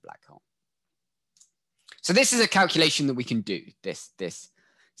thrown into the black hole. So this is a calculation that we can do, this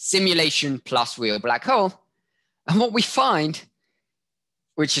simulation plus real black hole. And what we find,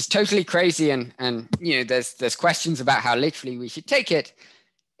 which is totally crazy, and there's questions about how literally we should take it,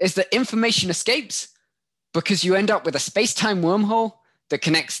 is that information escapes because you end up with a space-time wormhole that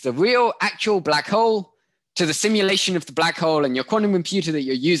connects the real actual black hole to the simulation of the black hole and your quantum computer that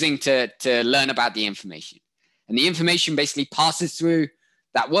you're using to learn about the information. And the information basically passes through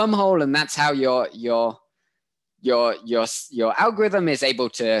that wormhole, and that's how your algorithm is able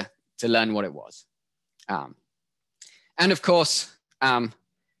to learn what it was. And of course,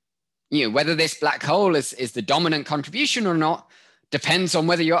 whether this black hole is the dominant contribution or not depends on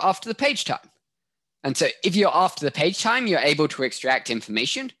whether you're after the page time. And so if you're after the page time, you're able to extract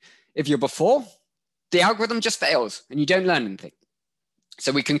information. If you're before, the algorithm just fails and you don't learn anything.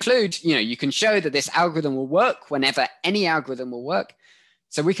 So we conclude, you can show that this algorithm will work whenever any algorithm will work.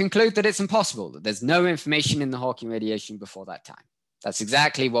 So we conclude that it's impossible, that there's no information in the Hawking radiation before that time. That's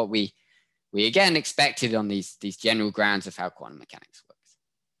exactly what we again expected on these general grounds of how quantum mechanics works.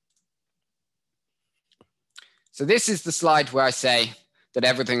 So this is the slide where I say that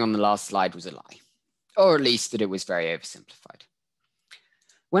everything on the last slide was a lie. or at least that it was very oversimplified.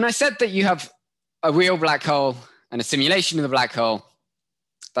 When I said that you have a real black hole and a simulation of the black hole,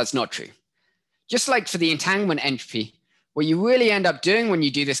 that's not true. Just like for the entanglement entropy, what you really end up doing when you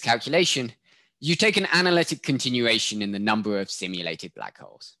do this calculation, you take an analytic continuation in the number of simulated black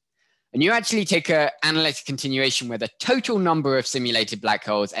holes. And you actually take an analytic continuation where the total number of simulated black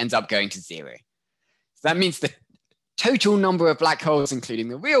holes ends up going to 0. So that means the total number of black holes, including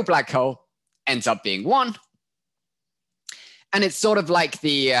the real black hole, ends up being 1. And it's sort of like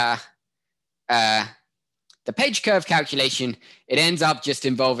the page curve calculation. It ends up just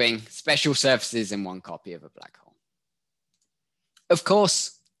involving special surfaces in one copy of a black hole. Of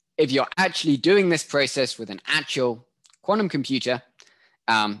course, if you're actually doing this process with an actual quantum computer,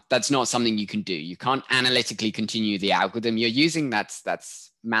 that's not something you can do. You can't analytically continue the algorithm you're using.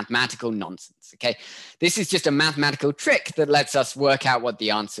 That's mathematical nonsense, okay? This is just a mathematical trick that lets us work out what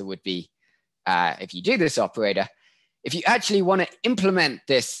the answer would be if you do this operator. If you actually want to implement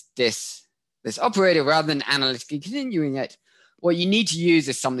this operator rather than analytically continuing it, what you need to use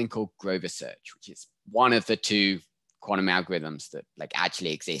is something called Grover search, which is one of the 2 quantum algorithms that like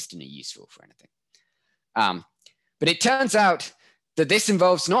actually exist and are useful for anything. But it turns out that this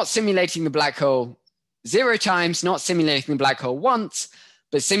involves not simulating the black hole 0 times, not simulating the black hole once,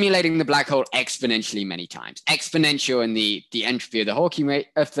 but simulating the black hole exponentially many times. Exponential in the entropy of the Hawking rate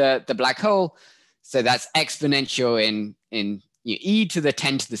of the black hole. So that's exponential in e to the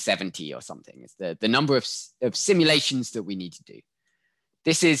 10 to the 70 or something. It's the number of simulations that we need to do.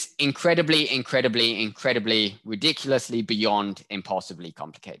 This is incredibly, incredibly, incredibly, ridiculously beyond impossibly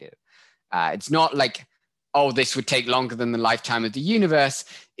complicated. It's not like, oh, this would take longer than the lifetime of the universe.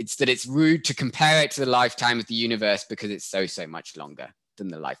 It's that it's rude to compare it to the lifetime of the universe because it's so much longer than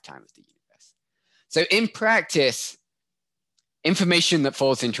the lifetime of the universe. So in practice, information that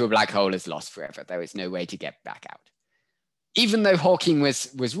falls into a black hole is lost forever. There is no way to get back out. Even though Hawking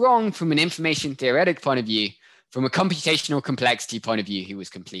was wrong from an information theoretic point of view, from a computational complexity point of view, he was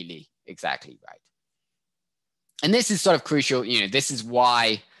completely exactly right. And this is sort of crucial. This is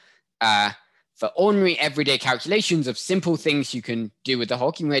why for ordinary everyday calculations of simple things you can do with the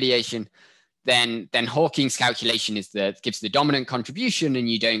Hawking radiation, then Hawking's calculation gives the dominant contribution, and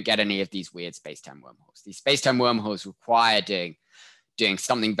you don't get any of these weird space-time wormholes. These space-time wormholes require doing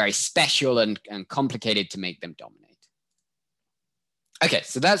something very special and complicated to make them dominate. Okay,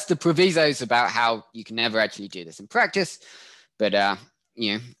 so that's the provisos about how you can never actually do this in practice. But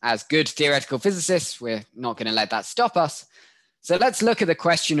as good theoretical physicists, we're not going to let that stop us. So let's look at the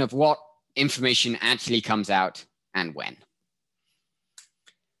question of what information actually comes out and when.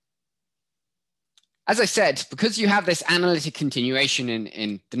 As I said, because you have this analytic continuation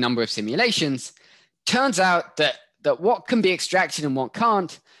in the number of simulations, turns out that what can be extracted and what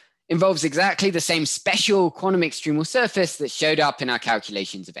can't involves exactly the same special quantum extremal surface that showed up in our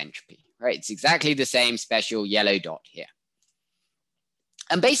calculations of entropy, right? It's exactly the same special yellow dot here.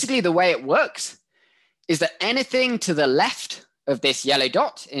 And basically the way it works is that anything to the left of this yellow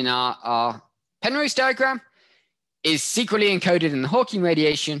dot in our Penrose diagram is secretly encoded in the Hawking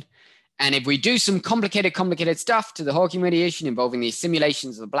radiation. And if we do some complicated stuff to the Hawking radiation involving these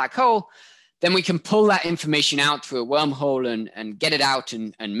simulations of the black hole, then we can pull that information out through a wormhole and get it out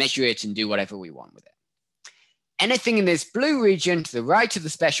and measure it and do whatever we want with it. Anything in this blue region to the right of the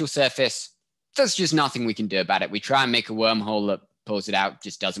special surface, there's just nothing we can do about it. We try and make a wormhole that pulls it out,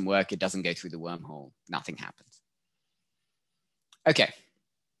 just doesn't work. It doesn't go through the wormhole. Nothing happens. Okay.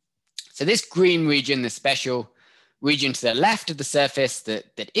 So this green region, the special region to the left of the surface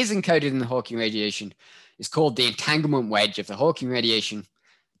that is encoded in the Hawking radiation, is called the entanglement wedge of the Hawking radiation.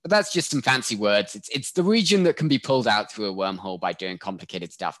 But that's just some fancy words. It's the region that can be pulled out through a wormhole by doing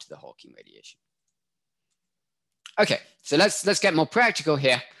complicated stuff to the Hawking radiation. Okay, so let's get more practical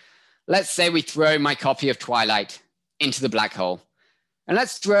here. Let's say we throw my copy of Twilight into the black hole. And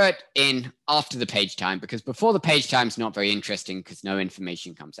let's throw it in after the page time, because before the page time is not very interesting because no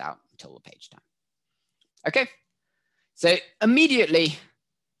information comes out until the page time. Okay, so immediately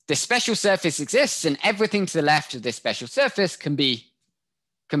this special surface exists and everything to the left of this special surface can be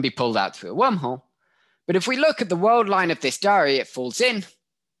pulled out through a wormhole. But if we look at the world line of this diary, it falls in.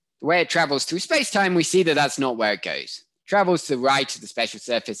 The way it travels through space-time, we see that that's not where it goes. It travels to the right of the special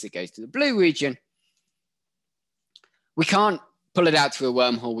surface, it goes to the blue region. We can't pull it out through a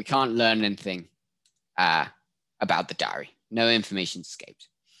wormhole. We can't learn anything about the diary. No information escaped.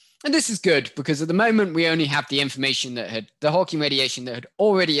 And this is good because at the moment we only have the information the Hawking radiation that had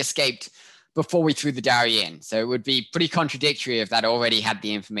already escaped before we threw the diary in. So it would be pretty contradictory if that already had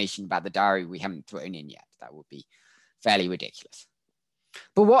the information about the diary we haven't thrown in yet. That would be fairly ridiculous.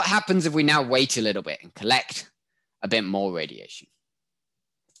 But what happens if we now wait a little bit and collect a bit more radiation?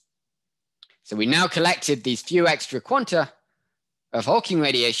 So we now collected these few extra quanta of Hawking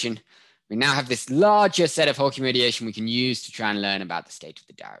radiation. We now have this larger set of Hawking radiation we can use to try and learn about the state of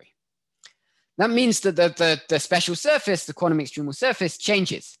the diary. That means that the special surface, the quantum extremal surface,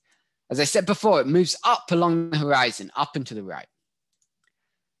 changes. As I said before, it moves up along the horizon, up and to the right.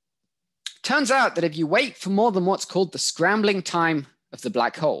 Turns out that if you wait for more than what's called the scrambling time of the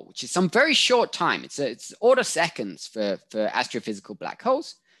black hole, which is some very short time, it's order seconds for astrophysical black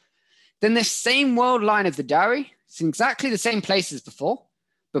holes, then this same world line of the diary is in exactly the same place as before,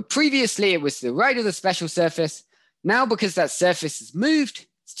 but previously it was to the right of the special surface. Now, because that surface has moved,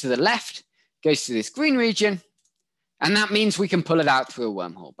 it's to the left, goes to this green region, and that means we can pull it out through a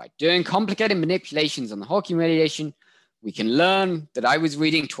wormhole. By doing complicated manipulations on the Hawking radiation, we can learn that I was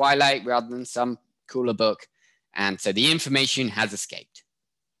reading Twilight rather than some cooler book, and so the information has escaped.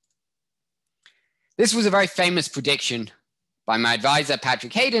 This was a very famous prediction by my advisor,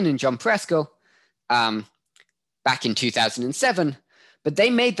 Patrick Hayden and John Preskill, back in 2007. But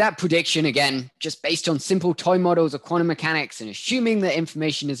they made that prediction, again, just based on simple toy models of quantum mechanics and assuming that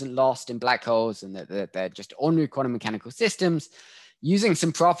information isn't lost in black holes and that they're just ordinary quantum mechanical systems, using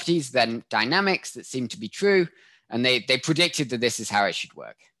some properties, then dynamics that seem to be true. And they predicted that this is how it should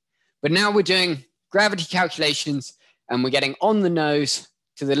work. But now we're doing gravity calculations and we're getting on the nose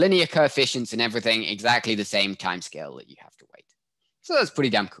to the linear coefficients and everything exactly the same time scale that you have to wait. So that's pretty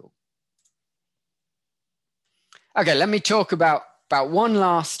damn cool. Okay, let me talk about one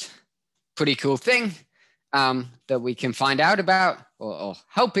last pretty cool thing that we can find out about or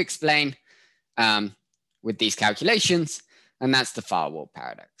help explain with these calculations, and that's the firewall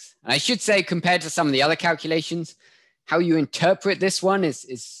paradox. And I should say, compared to some of the other calculations, how you interpret this one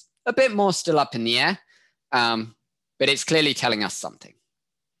is a bit more still up in the air, but it's clearly telling us something.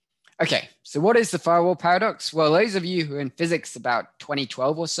 Okay, so what is the firewall paradox? Well, those of you who are in physics about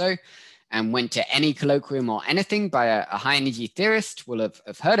 2012 or so and went to any colloquium or anything by a high energy theorist will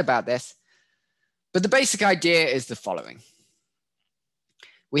have heard about this. But the basic idea is the following.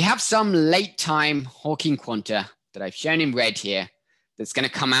 We have some late time Hawking quanta that I've shown in red here that's going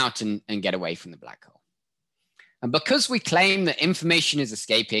to come out and get away from the black hole. And because we claim that information is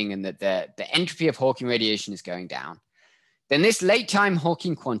escaping and that the entropy of Hawking radiation is going down, then this late time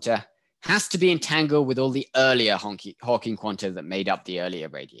Hawking quanta has to be entangled with all the earlier Hawking quanta that made up the earlier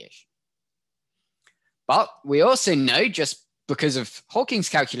radiation. But we also know, just because of Hawking's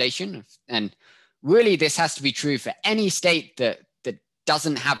calculation, and really this has to be true for any state that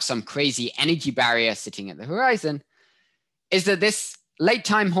doesn't have some crazy energy barrier sitting at the horizon, is that this late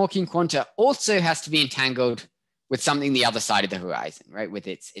time Hawking quanta also has to be entangled with something the other side of the horizon, right? With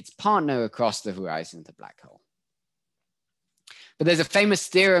its partner across the horizon of the black hole. But there's a famous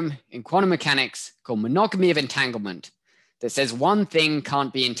theorem in quantum mechanics called monogamy of entanglement that says one thing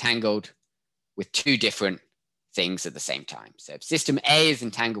can't be entangled with two different things at the same time. So if system A is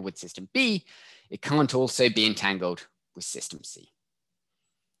entangled with system B, it can't also be entangled with system C.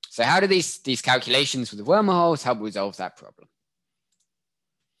 So how do these calculations with the wormholes help resolve that problem?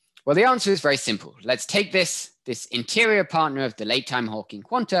 Well, the answer is very simple. Let's take this interior partner of the late time Hawking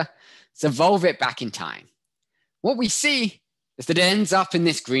quanta, let's evolve it back in time. What we see is that it ends up in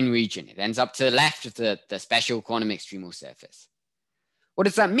this green region. It ends up to the left of the special quantum extremal surface. What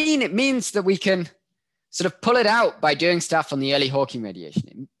does that mean? It means that we can sort of pull it out by doing stuff on the early Hawking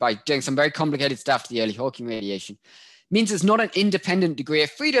radiation, by doing some very complicated stuff to the early Hawking radiation. It means it's not an independent degree of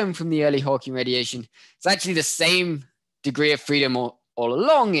freedom from the early Hawking radiation. It's actually the same degree of freedom all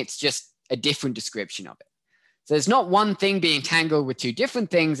along. It's just a different description of it. So there's not one thing being tangled with two different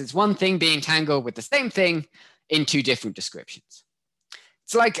things. It's one thing being tangled with the same thing in two different descriptions.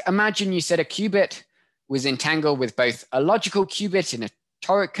 It's like, imagine you said a qubit was entangled with both a logical qubit in a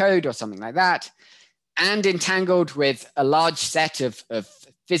toric code or something like that, and entangled with a large set of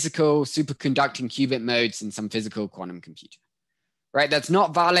physical superconducting qubit modes in some physical quantum computer, right? That's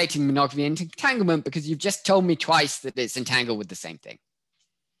not violating monogamy of entanglement because you've just told me twice that it's entangled with the same thing.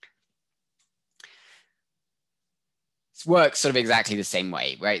 This works sort of exactly the same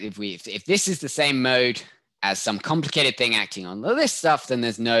way, right? If this is the same mode as some complicated thing acting on this stuff, then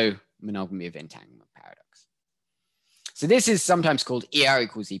there's no monogamy of entanglement paradox. So this is sometimes called ER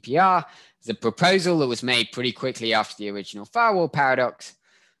equals EPR. It's a proposal that was made pretty quickly after the original firewall paradox.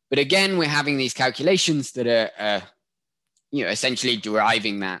 But again, we're having these calculations that are essentially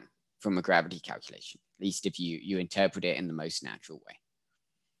deriving that from a gravity calculation, at least if you interpret it in the most natural way.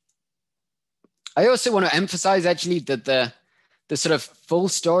 I also want to emphasize actually that the sort of full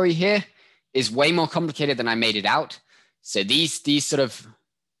story here is way more complicated than I made it out. So these sort of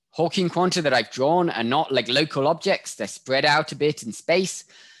Hawking quanta that I've drawn are not like local objects. They're spread out a bit in space.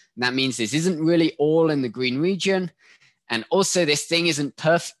 And that means this isn't really all in the green region. And also this thing isn't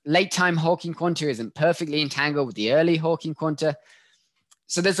late time Hawking quanta isn't perfectly entangled with the early Hawking quanta.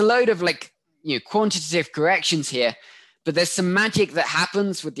 So there's a load of like, quantitative corrections here, but there's some magic that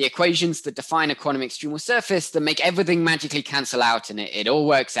happens with the equations that define a quantum extremal surface that make everything magically cancel out, and it all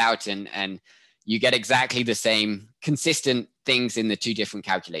works out, and you get exactly the same consistent things in the two different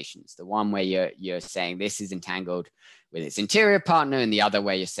calculations. The one where you're saying this is entangled with its interior partner, and the other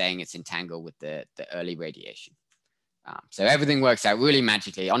where you're saying it's entangled with the early radiation. So everything works out really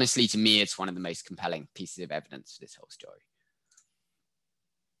magically. Honestly, to me, it's one of the most compelling pieces of evidence for this whole story.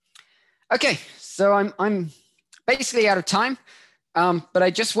 Okay, so I'm basically out of time, but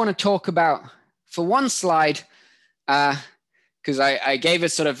I just want to talk about, for one slide, because I gave a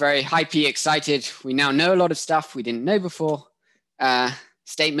sort of very hypey, excited, we now know a lot of stuff we didn't know before,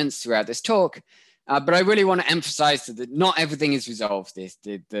 statements throughout this talk. But I really want to emphasize that not everything is resolved.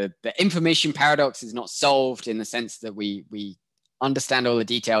 The information paradox is not solved in the sense that we understand all the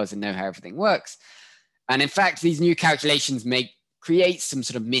details and know how everything works. And in fact, these new calculations create some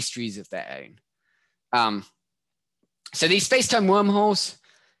sort of mysteries of their own. So these space-time wormholes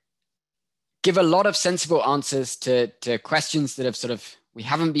give a lot of sensible answers to questions that have we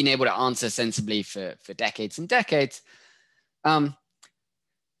haven't been able to answer sensibly for decades and decades. But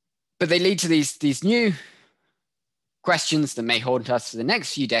they lead to these new questions that may haunt us for the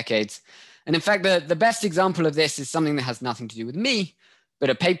next few decades. And in fact, the best example of this is something that has nothing to do with me, but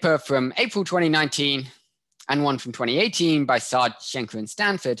a paper from April 2019 and one from 2018 by Sarge, Schenker, and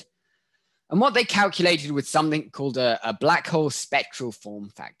Stanford. And what they calculated was something called a black hole spectral form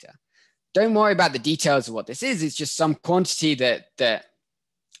factor. Don't worry about the details of what this is. It's just some quantity that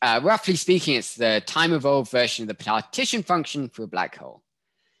roughly speaking, it's the time evolved version of the partition function for a black hole.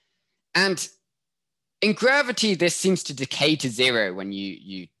 And in gravity, this seems to decay to zero when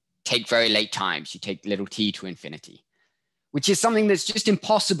you take very late times. You take little t to infinity, which is something that's just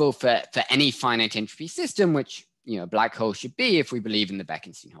impossible for any finite entropy system, which a black hole should be if we believe in the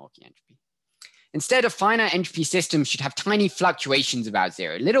Bekenstein-Hawking entropy. Instead, a finite entropy system should have tiny fluctuations about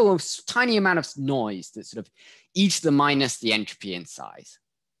zero, little tiny amount of noise that sort of e to the minus the entropy in size.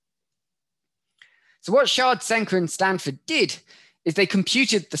 So what Shard, Schenker, and Stanford did is they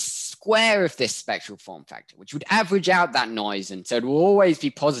computed the square of this spectral form factor, which would average out that noise. And so it will always be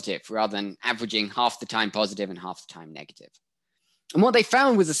positive rather than averaging half the time positive and half the time negative. And what they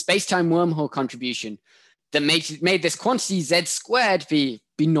found was a space-time wormhole contribution that made this quantity z squared be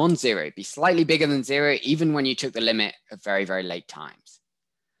non-zero, be slightly bigger than zero, even when you took the limit of very, very late times.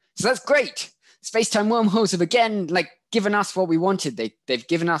 So that's great. Space-time wormholes have again given us what we wanted. They've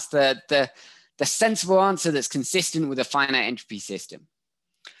given us the sensible answer that's consistent with a finite entropy system.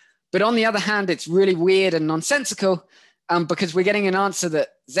 But on the other hand, it's really weird and nonsensical because we're getting an answer that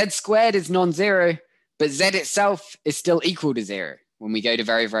z squared is non-zero, but z itself is still equal to zero when we go to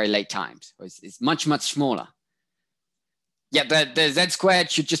very, very late times. It's much, much smaller. Yet the z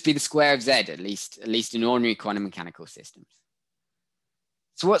squared should just be the square of z, at least in ordinary quantum mechanical systems.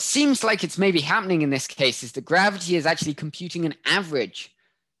 So what seems like it's maybe happening in this case is that gravity is actually computing an average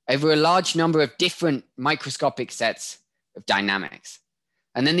over a large number of different microscopic sets of dynamics.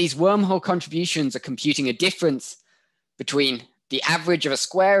 And then these wormhole contributions are computing a difference between the average of a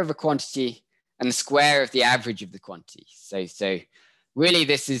square of a quantity and the square of the average of the quantity. So really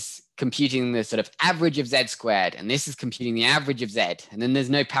this is computing the sort of average of z squared, and this is computing the average of z. And then there's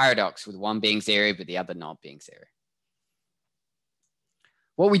no paradox with one being zero, but the other not being zero.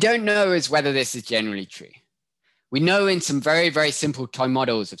 What we don't know is whether this is generally true. We know in some very, very simple toy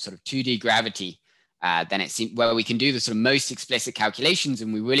models of sort of 2D gravity, then it seems where we can do the sort of most explicit calculations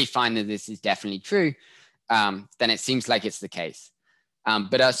and we really find that this is definitely true, then it seems like it's the case.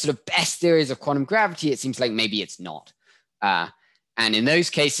 But our sort of best theories of quantum gravity, it seems like maybe it's not. And in those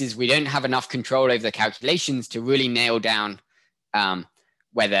cases, we don't have enough control over the calculations to really nail down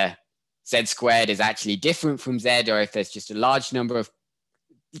whether z squared is actually different from z, or if there's just a large number of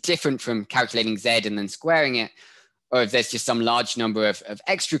different from calculating z and then squaring it, or if there's just some large number of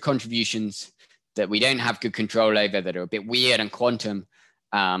extra contributions that we don't have good control over that are a bit weird and quantum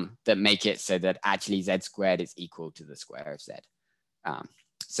that make it so that actually z squared is equal to the square of z.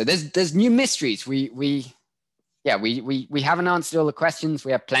 So there's new mysteries. We haven't answered all the questions.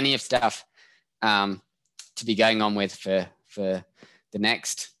 We have plenty of stuff to be going on with for the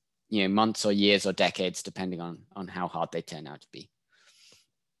next months or years or decades, depending on how hard they turn out to be.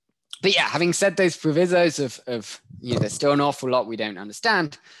 But yeah, having said those provisos of there's still an awful lot we don't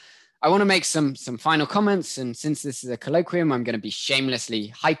understand, I want to make some final comments. And since this is a colloquium, I'm going to be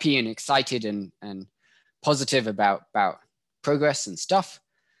shamelessly hypey and excited and positive about progress and stuff.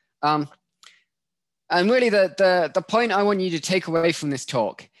 And really the point I want you to take away from this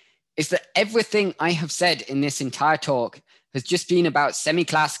talk is that everything I have said in this entire talk has just been about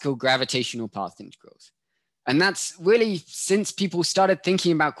semi-classical gravitational path integrals. And that's really since people started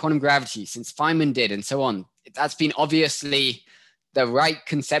thinking about quantum gravity, since Feynman did and so on. That's been obviously the right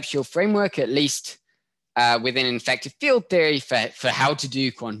conceptual framework, at least within effective field theory for how to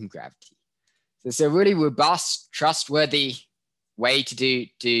do quantum gravity. So it's a really robust, trustworthy way to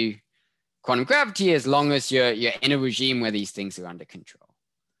do quantum gravity as long as you're in a regime where these things are under control.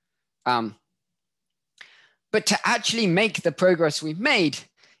 But to actually make the progress we've made,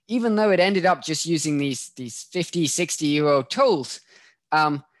 even though it ended up just using these 50, 60-year-old tools,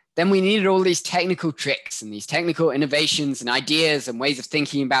 then we needed all these technical tricks and these technical innovations and ideas and ways of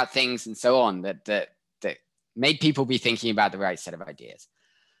thinking about things and so on that made people be thinking about the right set of ideas.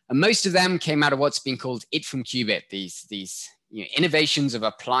 And most of them came out of what's been called it from qubit, these innovations of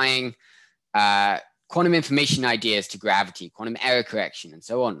applying quantum information ideas to gravity, quantum error correction, and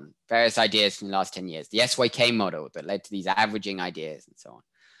so on. Various ideas from the last 10 years. The SYK model that led to these averaging ideas and so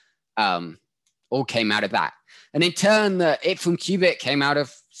on. All came out of that. And in turn, the it from qubit came out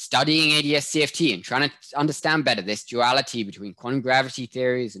of studying ADS-CFT and trying to understand better this duality between quantum gravity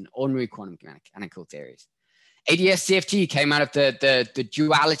theories and ordinary quantum mechanical theories. ADS-CFT came out of the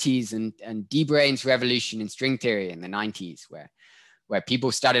dualities and de-Brain's revolution in string theory in the 90s, where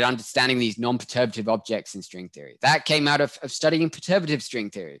people started understanding these non-perturbative objects in string theory. That came out of studying perturbative string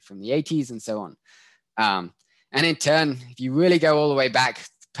theory from the 80s and so on. And in turn, if you really go all the way back,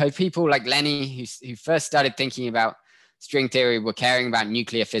 people like Lenny, who first started thinking about string theory, were caring about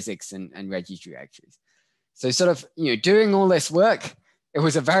nuclear physics and Reggie trajectories. So sort of, doing all this work, it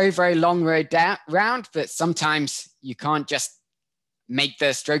was a very, very long round, but sometimes you can't just make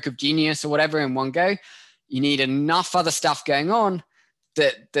the stroke of genius or whatever in one go. You need enough other stuff going on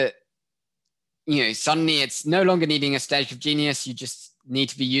that suddenly it's no longer needing a stroke of genius. You just need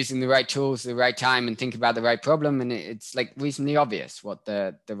to be using the right tools at the right time and think about the right problem. And it's like reasonably obvious what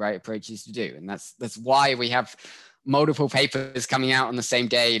the right approach is to do. And that's why we have multiple papers coming out on the same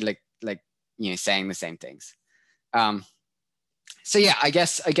day, saying the same things. So yeah, I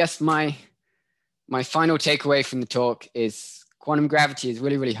guess my final takeaway from the talk is quantum gravity is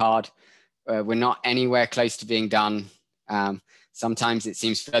really, really hard. We're not anywhere close to being done. Sometimes it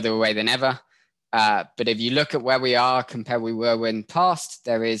seems further away than ever. But if you look at where we are compared where we were in the past,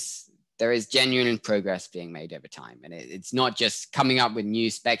 there is genuine progress being made over time. And it's not just coming up with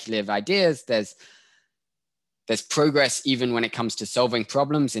new speculative ideas. There's progress even when it comes to solving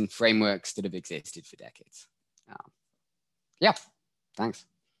problems in frameworks that have existed for decades. Yeah, thanks.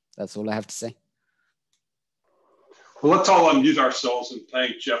 That's all I have to say. Well, let's all unmute ourselves and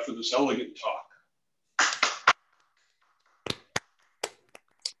thank Geoff for this elegant talk.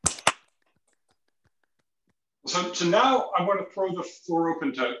 So now I want to throw the floor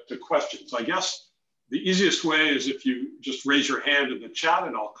open to questions. I guess the easiest way is if you just raise your hand in the chat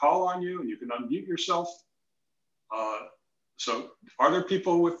and I'll call on you and you can unmute yourself. So are there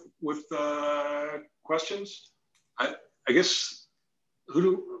people with questions? I guess,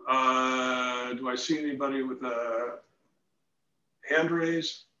 do I see anybody with a hand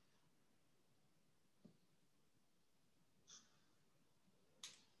raised?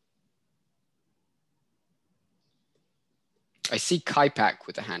 I see Kaipak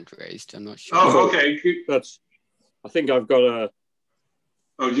with a hand raised. I'm not sure. Oh, okay. I think I've got a.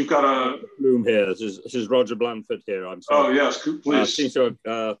 Oh, you've got a room here. This is Roger Blanford here. I'm sorry. Oh yes, please. Seems to have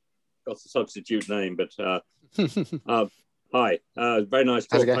got the substitute name, but hi. Very nice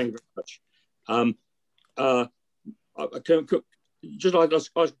talk. Thank you very much. Just like to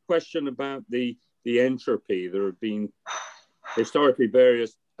ask a question about the entropy. There have been historically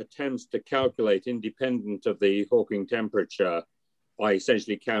various attempts to calculate independent of the Hawking temperature by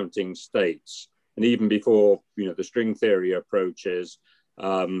essentially counting states. And even before, the string theory approaches,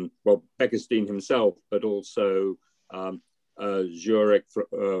 Bekenstein himself, but also Zurek,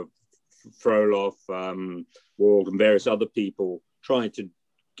 Frolov, Wald, and various other people trying to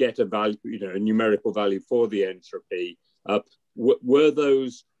get a value, a numerical value for the entropy. Were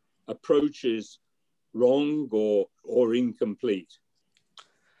those approaches wrong or incomplete?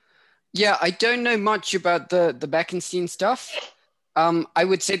 Yeah, I don't know much about the Bekenstein stuff. I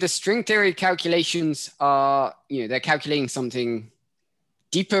would say the string theory calculations are, they're calculating something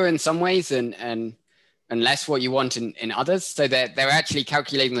deeper in some ways and less what you want in others. So they're actually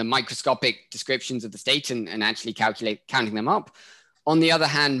calculating the microscopic descriptions of the state and actually counting them up. On the other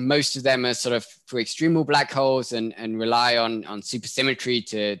hand, most of them are sort of for extremal black holes and rely on supersymmetry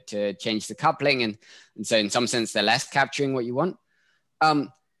to change the coupling. And so in some sense, they're less capturing what you want.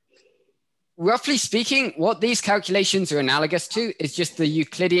 Roughly speaking, what these calculations are analogous to is just the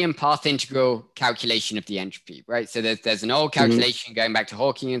Euclidean path integral calculation of the entropy, right? So there's an old calculation going back to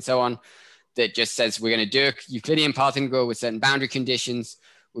Hawking and so on that just says we're going to do a Euclidean path integral with certain boundary conditions.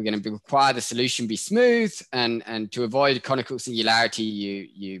 We're going to require the solution be smooth, and to avoid conical singularity,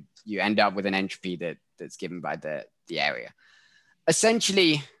 you end up with an entropy that's given by the area.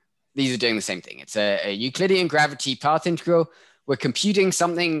 Essentially, these are doing the same thing. It's a Euclidean gravity path integral. We're computing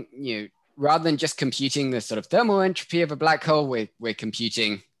something, rather than just computing the sort of thermal entropy of a black hole, we're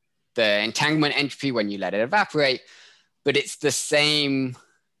computing the entanglement entropy when you let it evaporate, but it's the same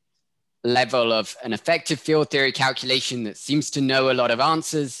level of an effective field theory calculation that seems to know a lot of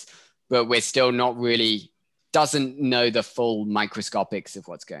answers, but we're still not really, doesn't know the full microscopics of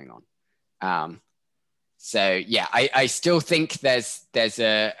what's going on. So yeah, I still think there's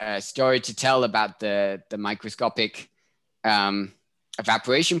a story to tell about the microscopic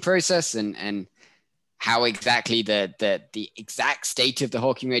evaporation process and how exactly the exact state of the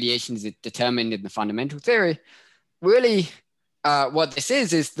Hawking radiation is determined in the fundamental theory. Really, what this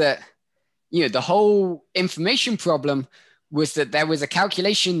is that the whole information problem was that there was a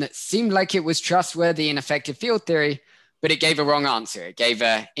calculation that seemed like it was trustworthy in effective field theory, but it gave a wrong answer. It gave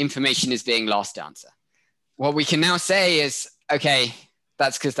a information is being lost answer. What we can now say is, okay,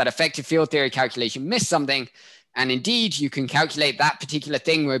 that's because that effective field theory calculation missed something. And indeed, you can calculate that particular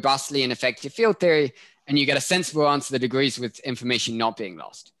thing robustly in effective field theory, and you get a sensible answer that agrees with information not being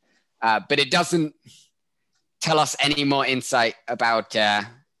lost. But it doesn't tell us any more insight about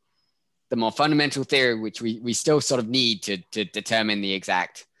the more fundamental theory, which we still sort of need to determine the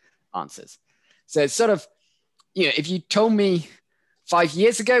exact answers. So it's sort of, if you told me 5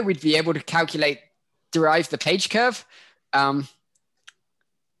 years ago we'd be able to derive the page curve,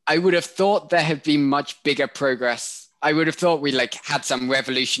 I would have thought there had been much bigger progress. I would have thought we had some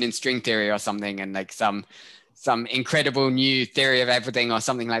revolution in string theory or something, and some incredible new theory of everything or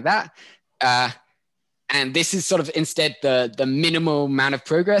something like that. And this is sort of instead the minimal amount of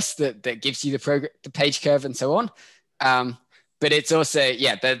progress that gives you the page curve and so on. But it's also,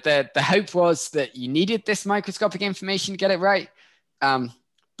 the hope was that you needed this microscopic information to get it right. But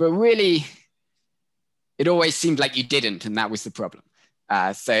really, it always seemed like you didn't, and that was the problem.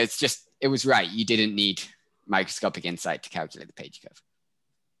 So it was right. You didn't need microscopic insight to calculate the page curve.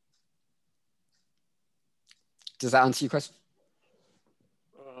 Does that answer your question?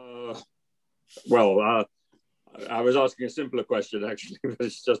 Well, I was asking a simpler question actually, but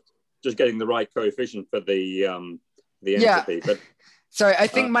it's just getting the right coefficient for the entropy. But so I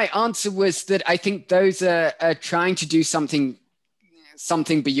think my answer was that I think those are trying to do something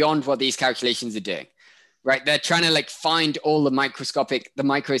beyond what these calculations are doing, right? They're trying to find all the micro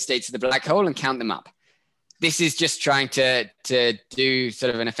states of the black hole and count them up. This is just trying to do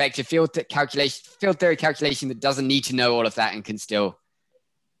sort of an effective field theory calculation that doesn't need to know all of that and can still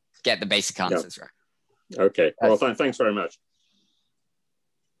get the basic answers right. Okay. Well, thanks very much.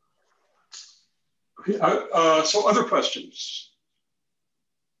 Okay, so other questions?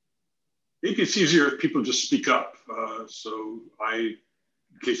 Maybe it's easier if people just speak up, in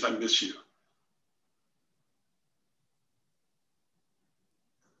case I miss you.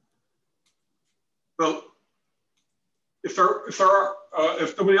 Well, if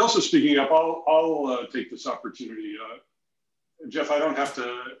nobody else is speaking up, I'll take this opportunity. Geoff, I don't have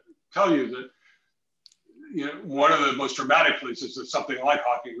to tell you that one of the most dramatic places that something like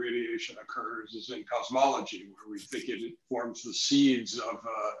Hawking radiation occurs is in cosmology, where we think it forms the seeds of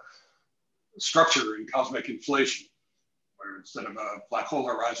structure in cosmic inflation, where instead of a black hole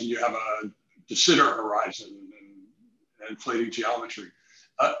horizon, you have a de Sitter horizon and inflating geometry.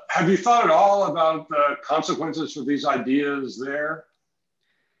 Have you thought at all about the consequences for these ideas there?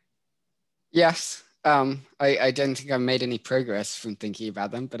 Yes. I don't think I've made any progress from thinking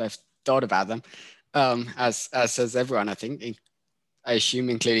about them, but I've thought about them, as has everyone, I think, I assume,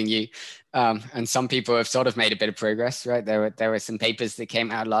 including you. And some people have sort of made a bit of progress, right? There were some papers that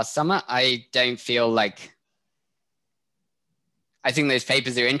came out last summer. I don't feel like, I think those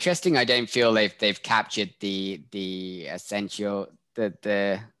papers are interesting. I don't feel they've captured the essential,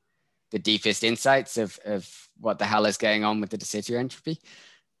 the deepest insights of what the hell is going on with the de Sitter entropy.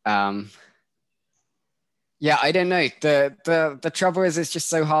 Yeah, I don't know. The trouble is it's just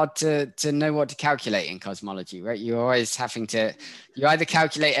so hard to know what to calculate in cosmology, right? You're always having to, you either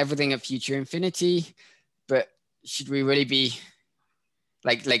calculate everything at future infinity, but should we really be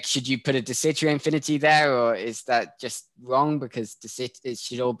Like, should you put a de Sitter infinity there, or is that just wrong because it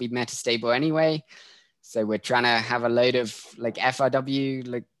should all be metastable anyway? So we're trying to have a load of like FRW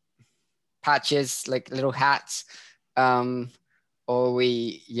like patches, like little hats, or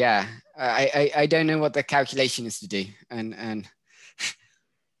I don't know what the calculation is to do, and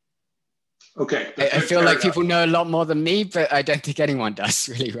Okay. I feel like people know a lot more than me, but I don't think anyone does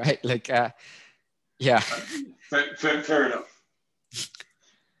really, right? Like, yeah. Fair enough.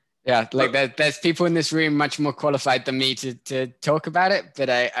 Yeah, like there's people in this room much more qualified than me to talk about it, but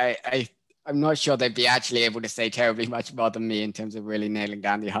I'm not sure they'd be actually able to say terribly much more than me in terms of really nailing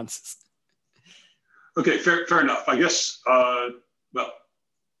down the answers. Okay, fair enough. I guess, well,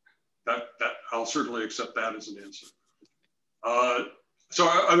 that I'll certainly accept that as an answer. So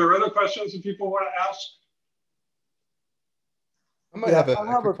are there other questions that people want to ask? I might have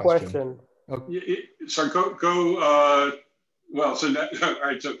a question. Okay. Sorry, go. Well, so all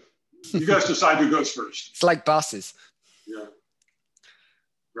right. So you guys decide who goes first. It's like bosses. Yeah.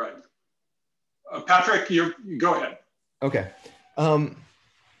 Right. Patrick, you go ahead. Okay.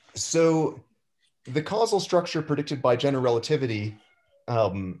 So the causal structure predicted by general relativity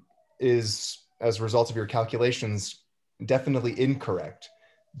is, as a result of your calculations, definitely incorrect.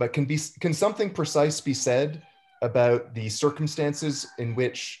 But can something precise be said about the circumstances in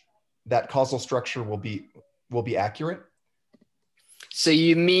which that causal structure will be accurate? So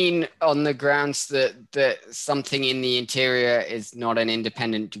you mean on the grounds that something in the interior is not an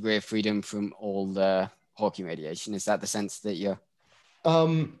independent degree of freedom from all the Hawking radiation? Is that the sense that you're?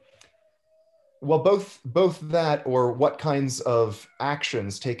 Well, both that, or what kinds of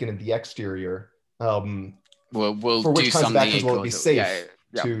actions taken in the exterior will for which do kinds of something actions will it be safe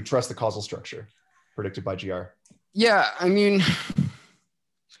yeah. to trust the causal structure predicted by GR? Yeah, I mean,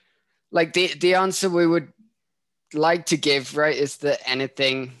 like the answer we would like to give, right, is that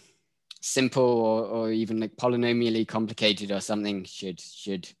anything simple or even like polynomially complicated or something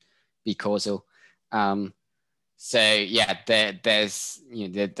should be causal. So yeah, there's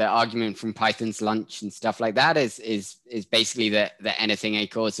the argument from Python's lunch and stuff like that is basically that anything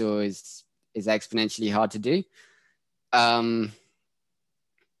acausal is exponentially hard to do.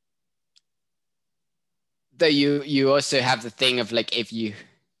 Though you also have the thing of like if you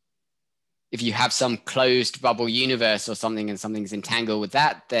have some closed bubble universe or something and something's entangled with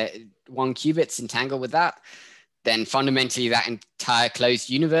that one qubit's entangled with that, then fundamentally that entire closed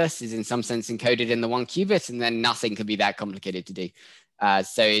universe is in some sense encoded in the one qubit, and then nothing could be that complicated to do.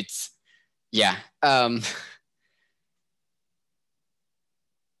 So it's, yeah.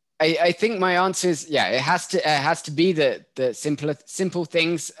 I think my answer is, yeah, it has to be the simple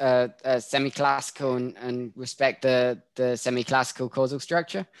things, semi-classical and respect the semi-classical causal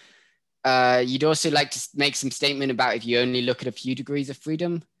structure. You'd also like to make some statement about if you only look at a few degrees of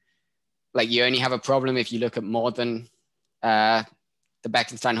freedom, like you only have a problem if you look at more than the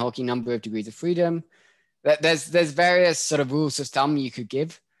Bekenstein-Hawking number of degrees of freedom. There's various sort of rules of thumb you could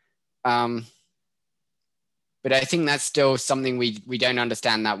give. But I think that's still something we don't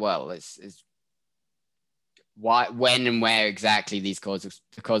understand that well, is why, when and where exactly the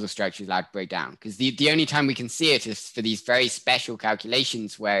causal structure is allowed to break down. Because the only time we can see it is for these very special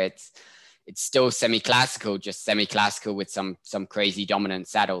calculations where it's still semi-classical, just semi-classical with some crazy dominant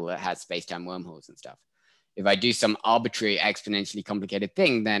saddle that has space-time wormholes and stuff. If I do some arbitrary exponentially complicated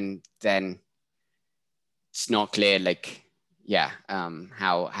thing, then it's not clear, like, yeah,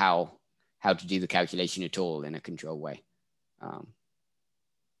 how to do the calculation at all in a controlled way. All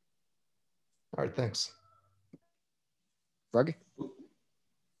right, thanks. Roger?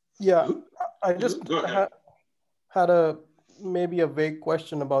 Yeah, I just had maybe a vague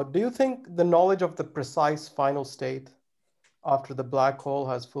question about, do you think the knowledge of the precise final state after the black hole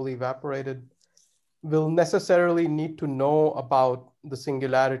has fully evaporated will necessarily need to know about the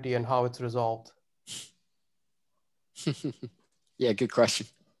singularity and how it's resolved? Yeah, good question.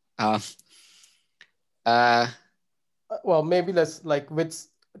 Well, maybe let's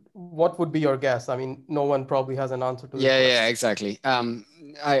what would be your guess? I mean, no one probably has an answer to this. Yeah, exactly. I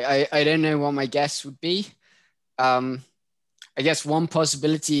don't know what my guess would be. I guess one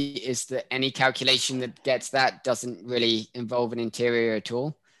possibility is that any calculation that gets that doesn't really involve an interior at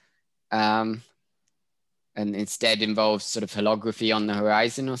all. And instead involves sort of holography on the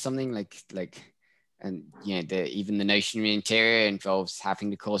horizon or something and even the notion of interior involves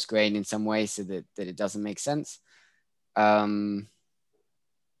having to coarse grain in some way so that it doesn't make sense. One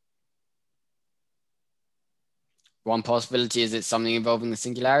possibility is it's something involving the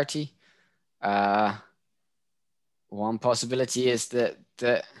singularity. One possibility is that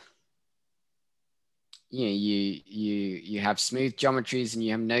you have smooth geometries and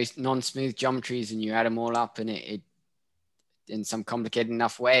you have non-smooth geometries, and you add them all up, and it in some complicated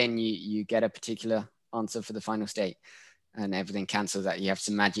enough way, and you get a particular answer for the final state, and everything cancels out. You have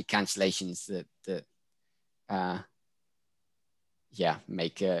some magic cancellations that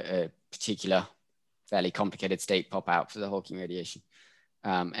make a particular fairly complicated state pop out for the Hawking radiation.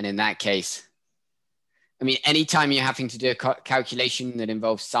 And in that case, I mean, anytime you're having to do a calculation that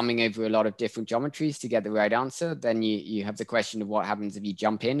involves summing over a lot of different geometries to get the right answer, then you have the question of what happens if you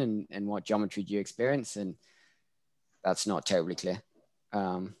jump in, and what geometry do you experience? And that's not terribly clear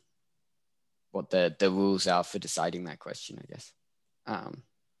what the rules are for deciding that question, I guess.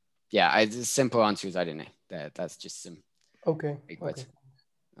 The simple answer is I don't know. That's just some big words.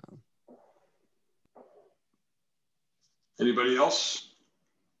 Anybody else?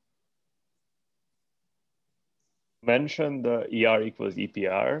 Mentioned the ER equals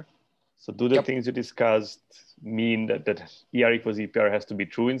EPR. So do the things you discussed mean that ER equals EPR has to be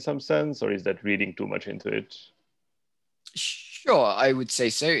true in some sense, or is that reading too much into it? Sure, I would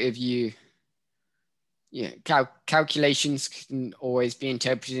say so. If calculations can always be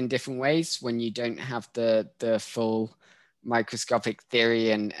interpreted in different ways when you don't have the full microscopic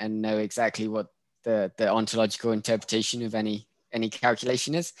theory and know exactly what the ontological interpretation of any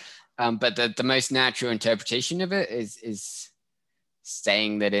calculation is. But the most natural interpretation of it is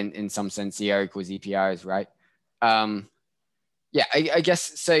saying that in some sense ER equals EPR is right. I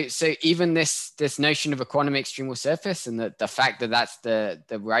guess so. So even this notion of a quantum extremal surface, and the fact that that's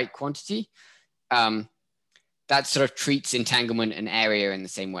the right quantity, that sort of treats entanglement and area in the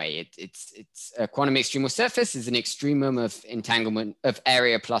same way. It's a quantum extremal surface is an extremum of entanglement of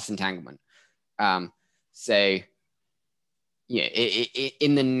area plus entanglement. In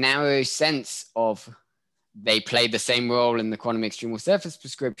the narrow sense of they play the same role in the quantum extremal surface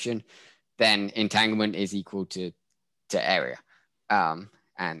prescription, then entanglement is equal to area. And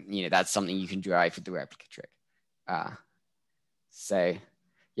that's something you can derive with the replica trick. ER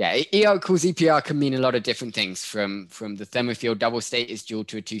equals EPR can mean a lot of different things, from the thermofield double state is dual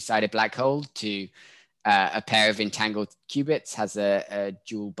to a two-sided black hole, to a pair of entangled qubits has a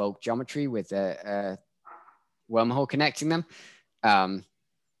dual bulk geometry with a wormhole connecting them. The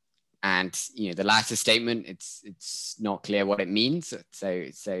latter statement, it's not clear what it means. So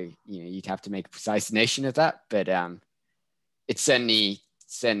you'd have to make a precise notion of that, but it's certainly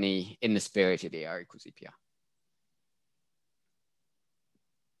in the spirit of ER equals EPR.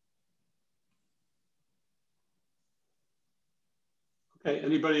 Okay,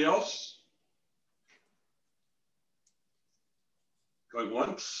 anybody else? Going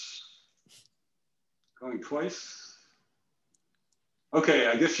once? Going twice? Okay,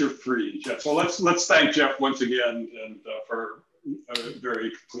 I guess you're free, Geoff. So let's thank Geoff once again and for a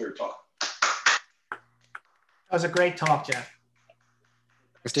very clear talk. That was a great talk, Geoff.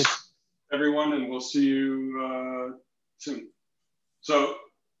 Thanks, everyone, and we'll see you soon. So,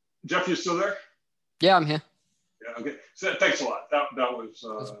 Geoff, you still there? Yeah, I'm here. Yeah. Okay. So thanks a lot. That was.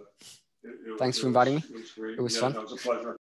 Thanks for inviting me. It was great. It was fun. That was a pleasure.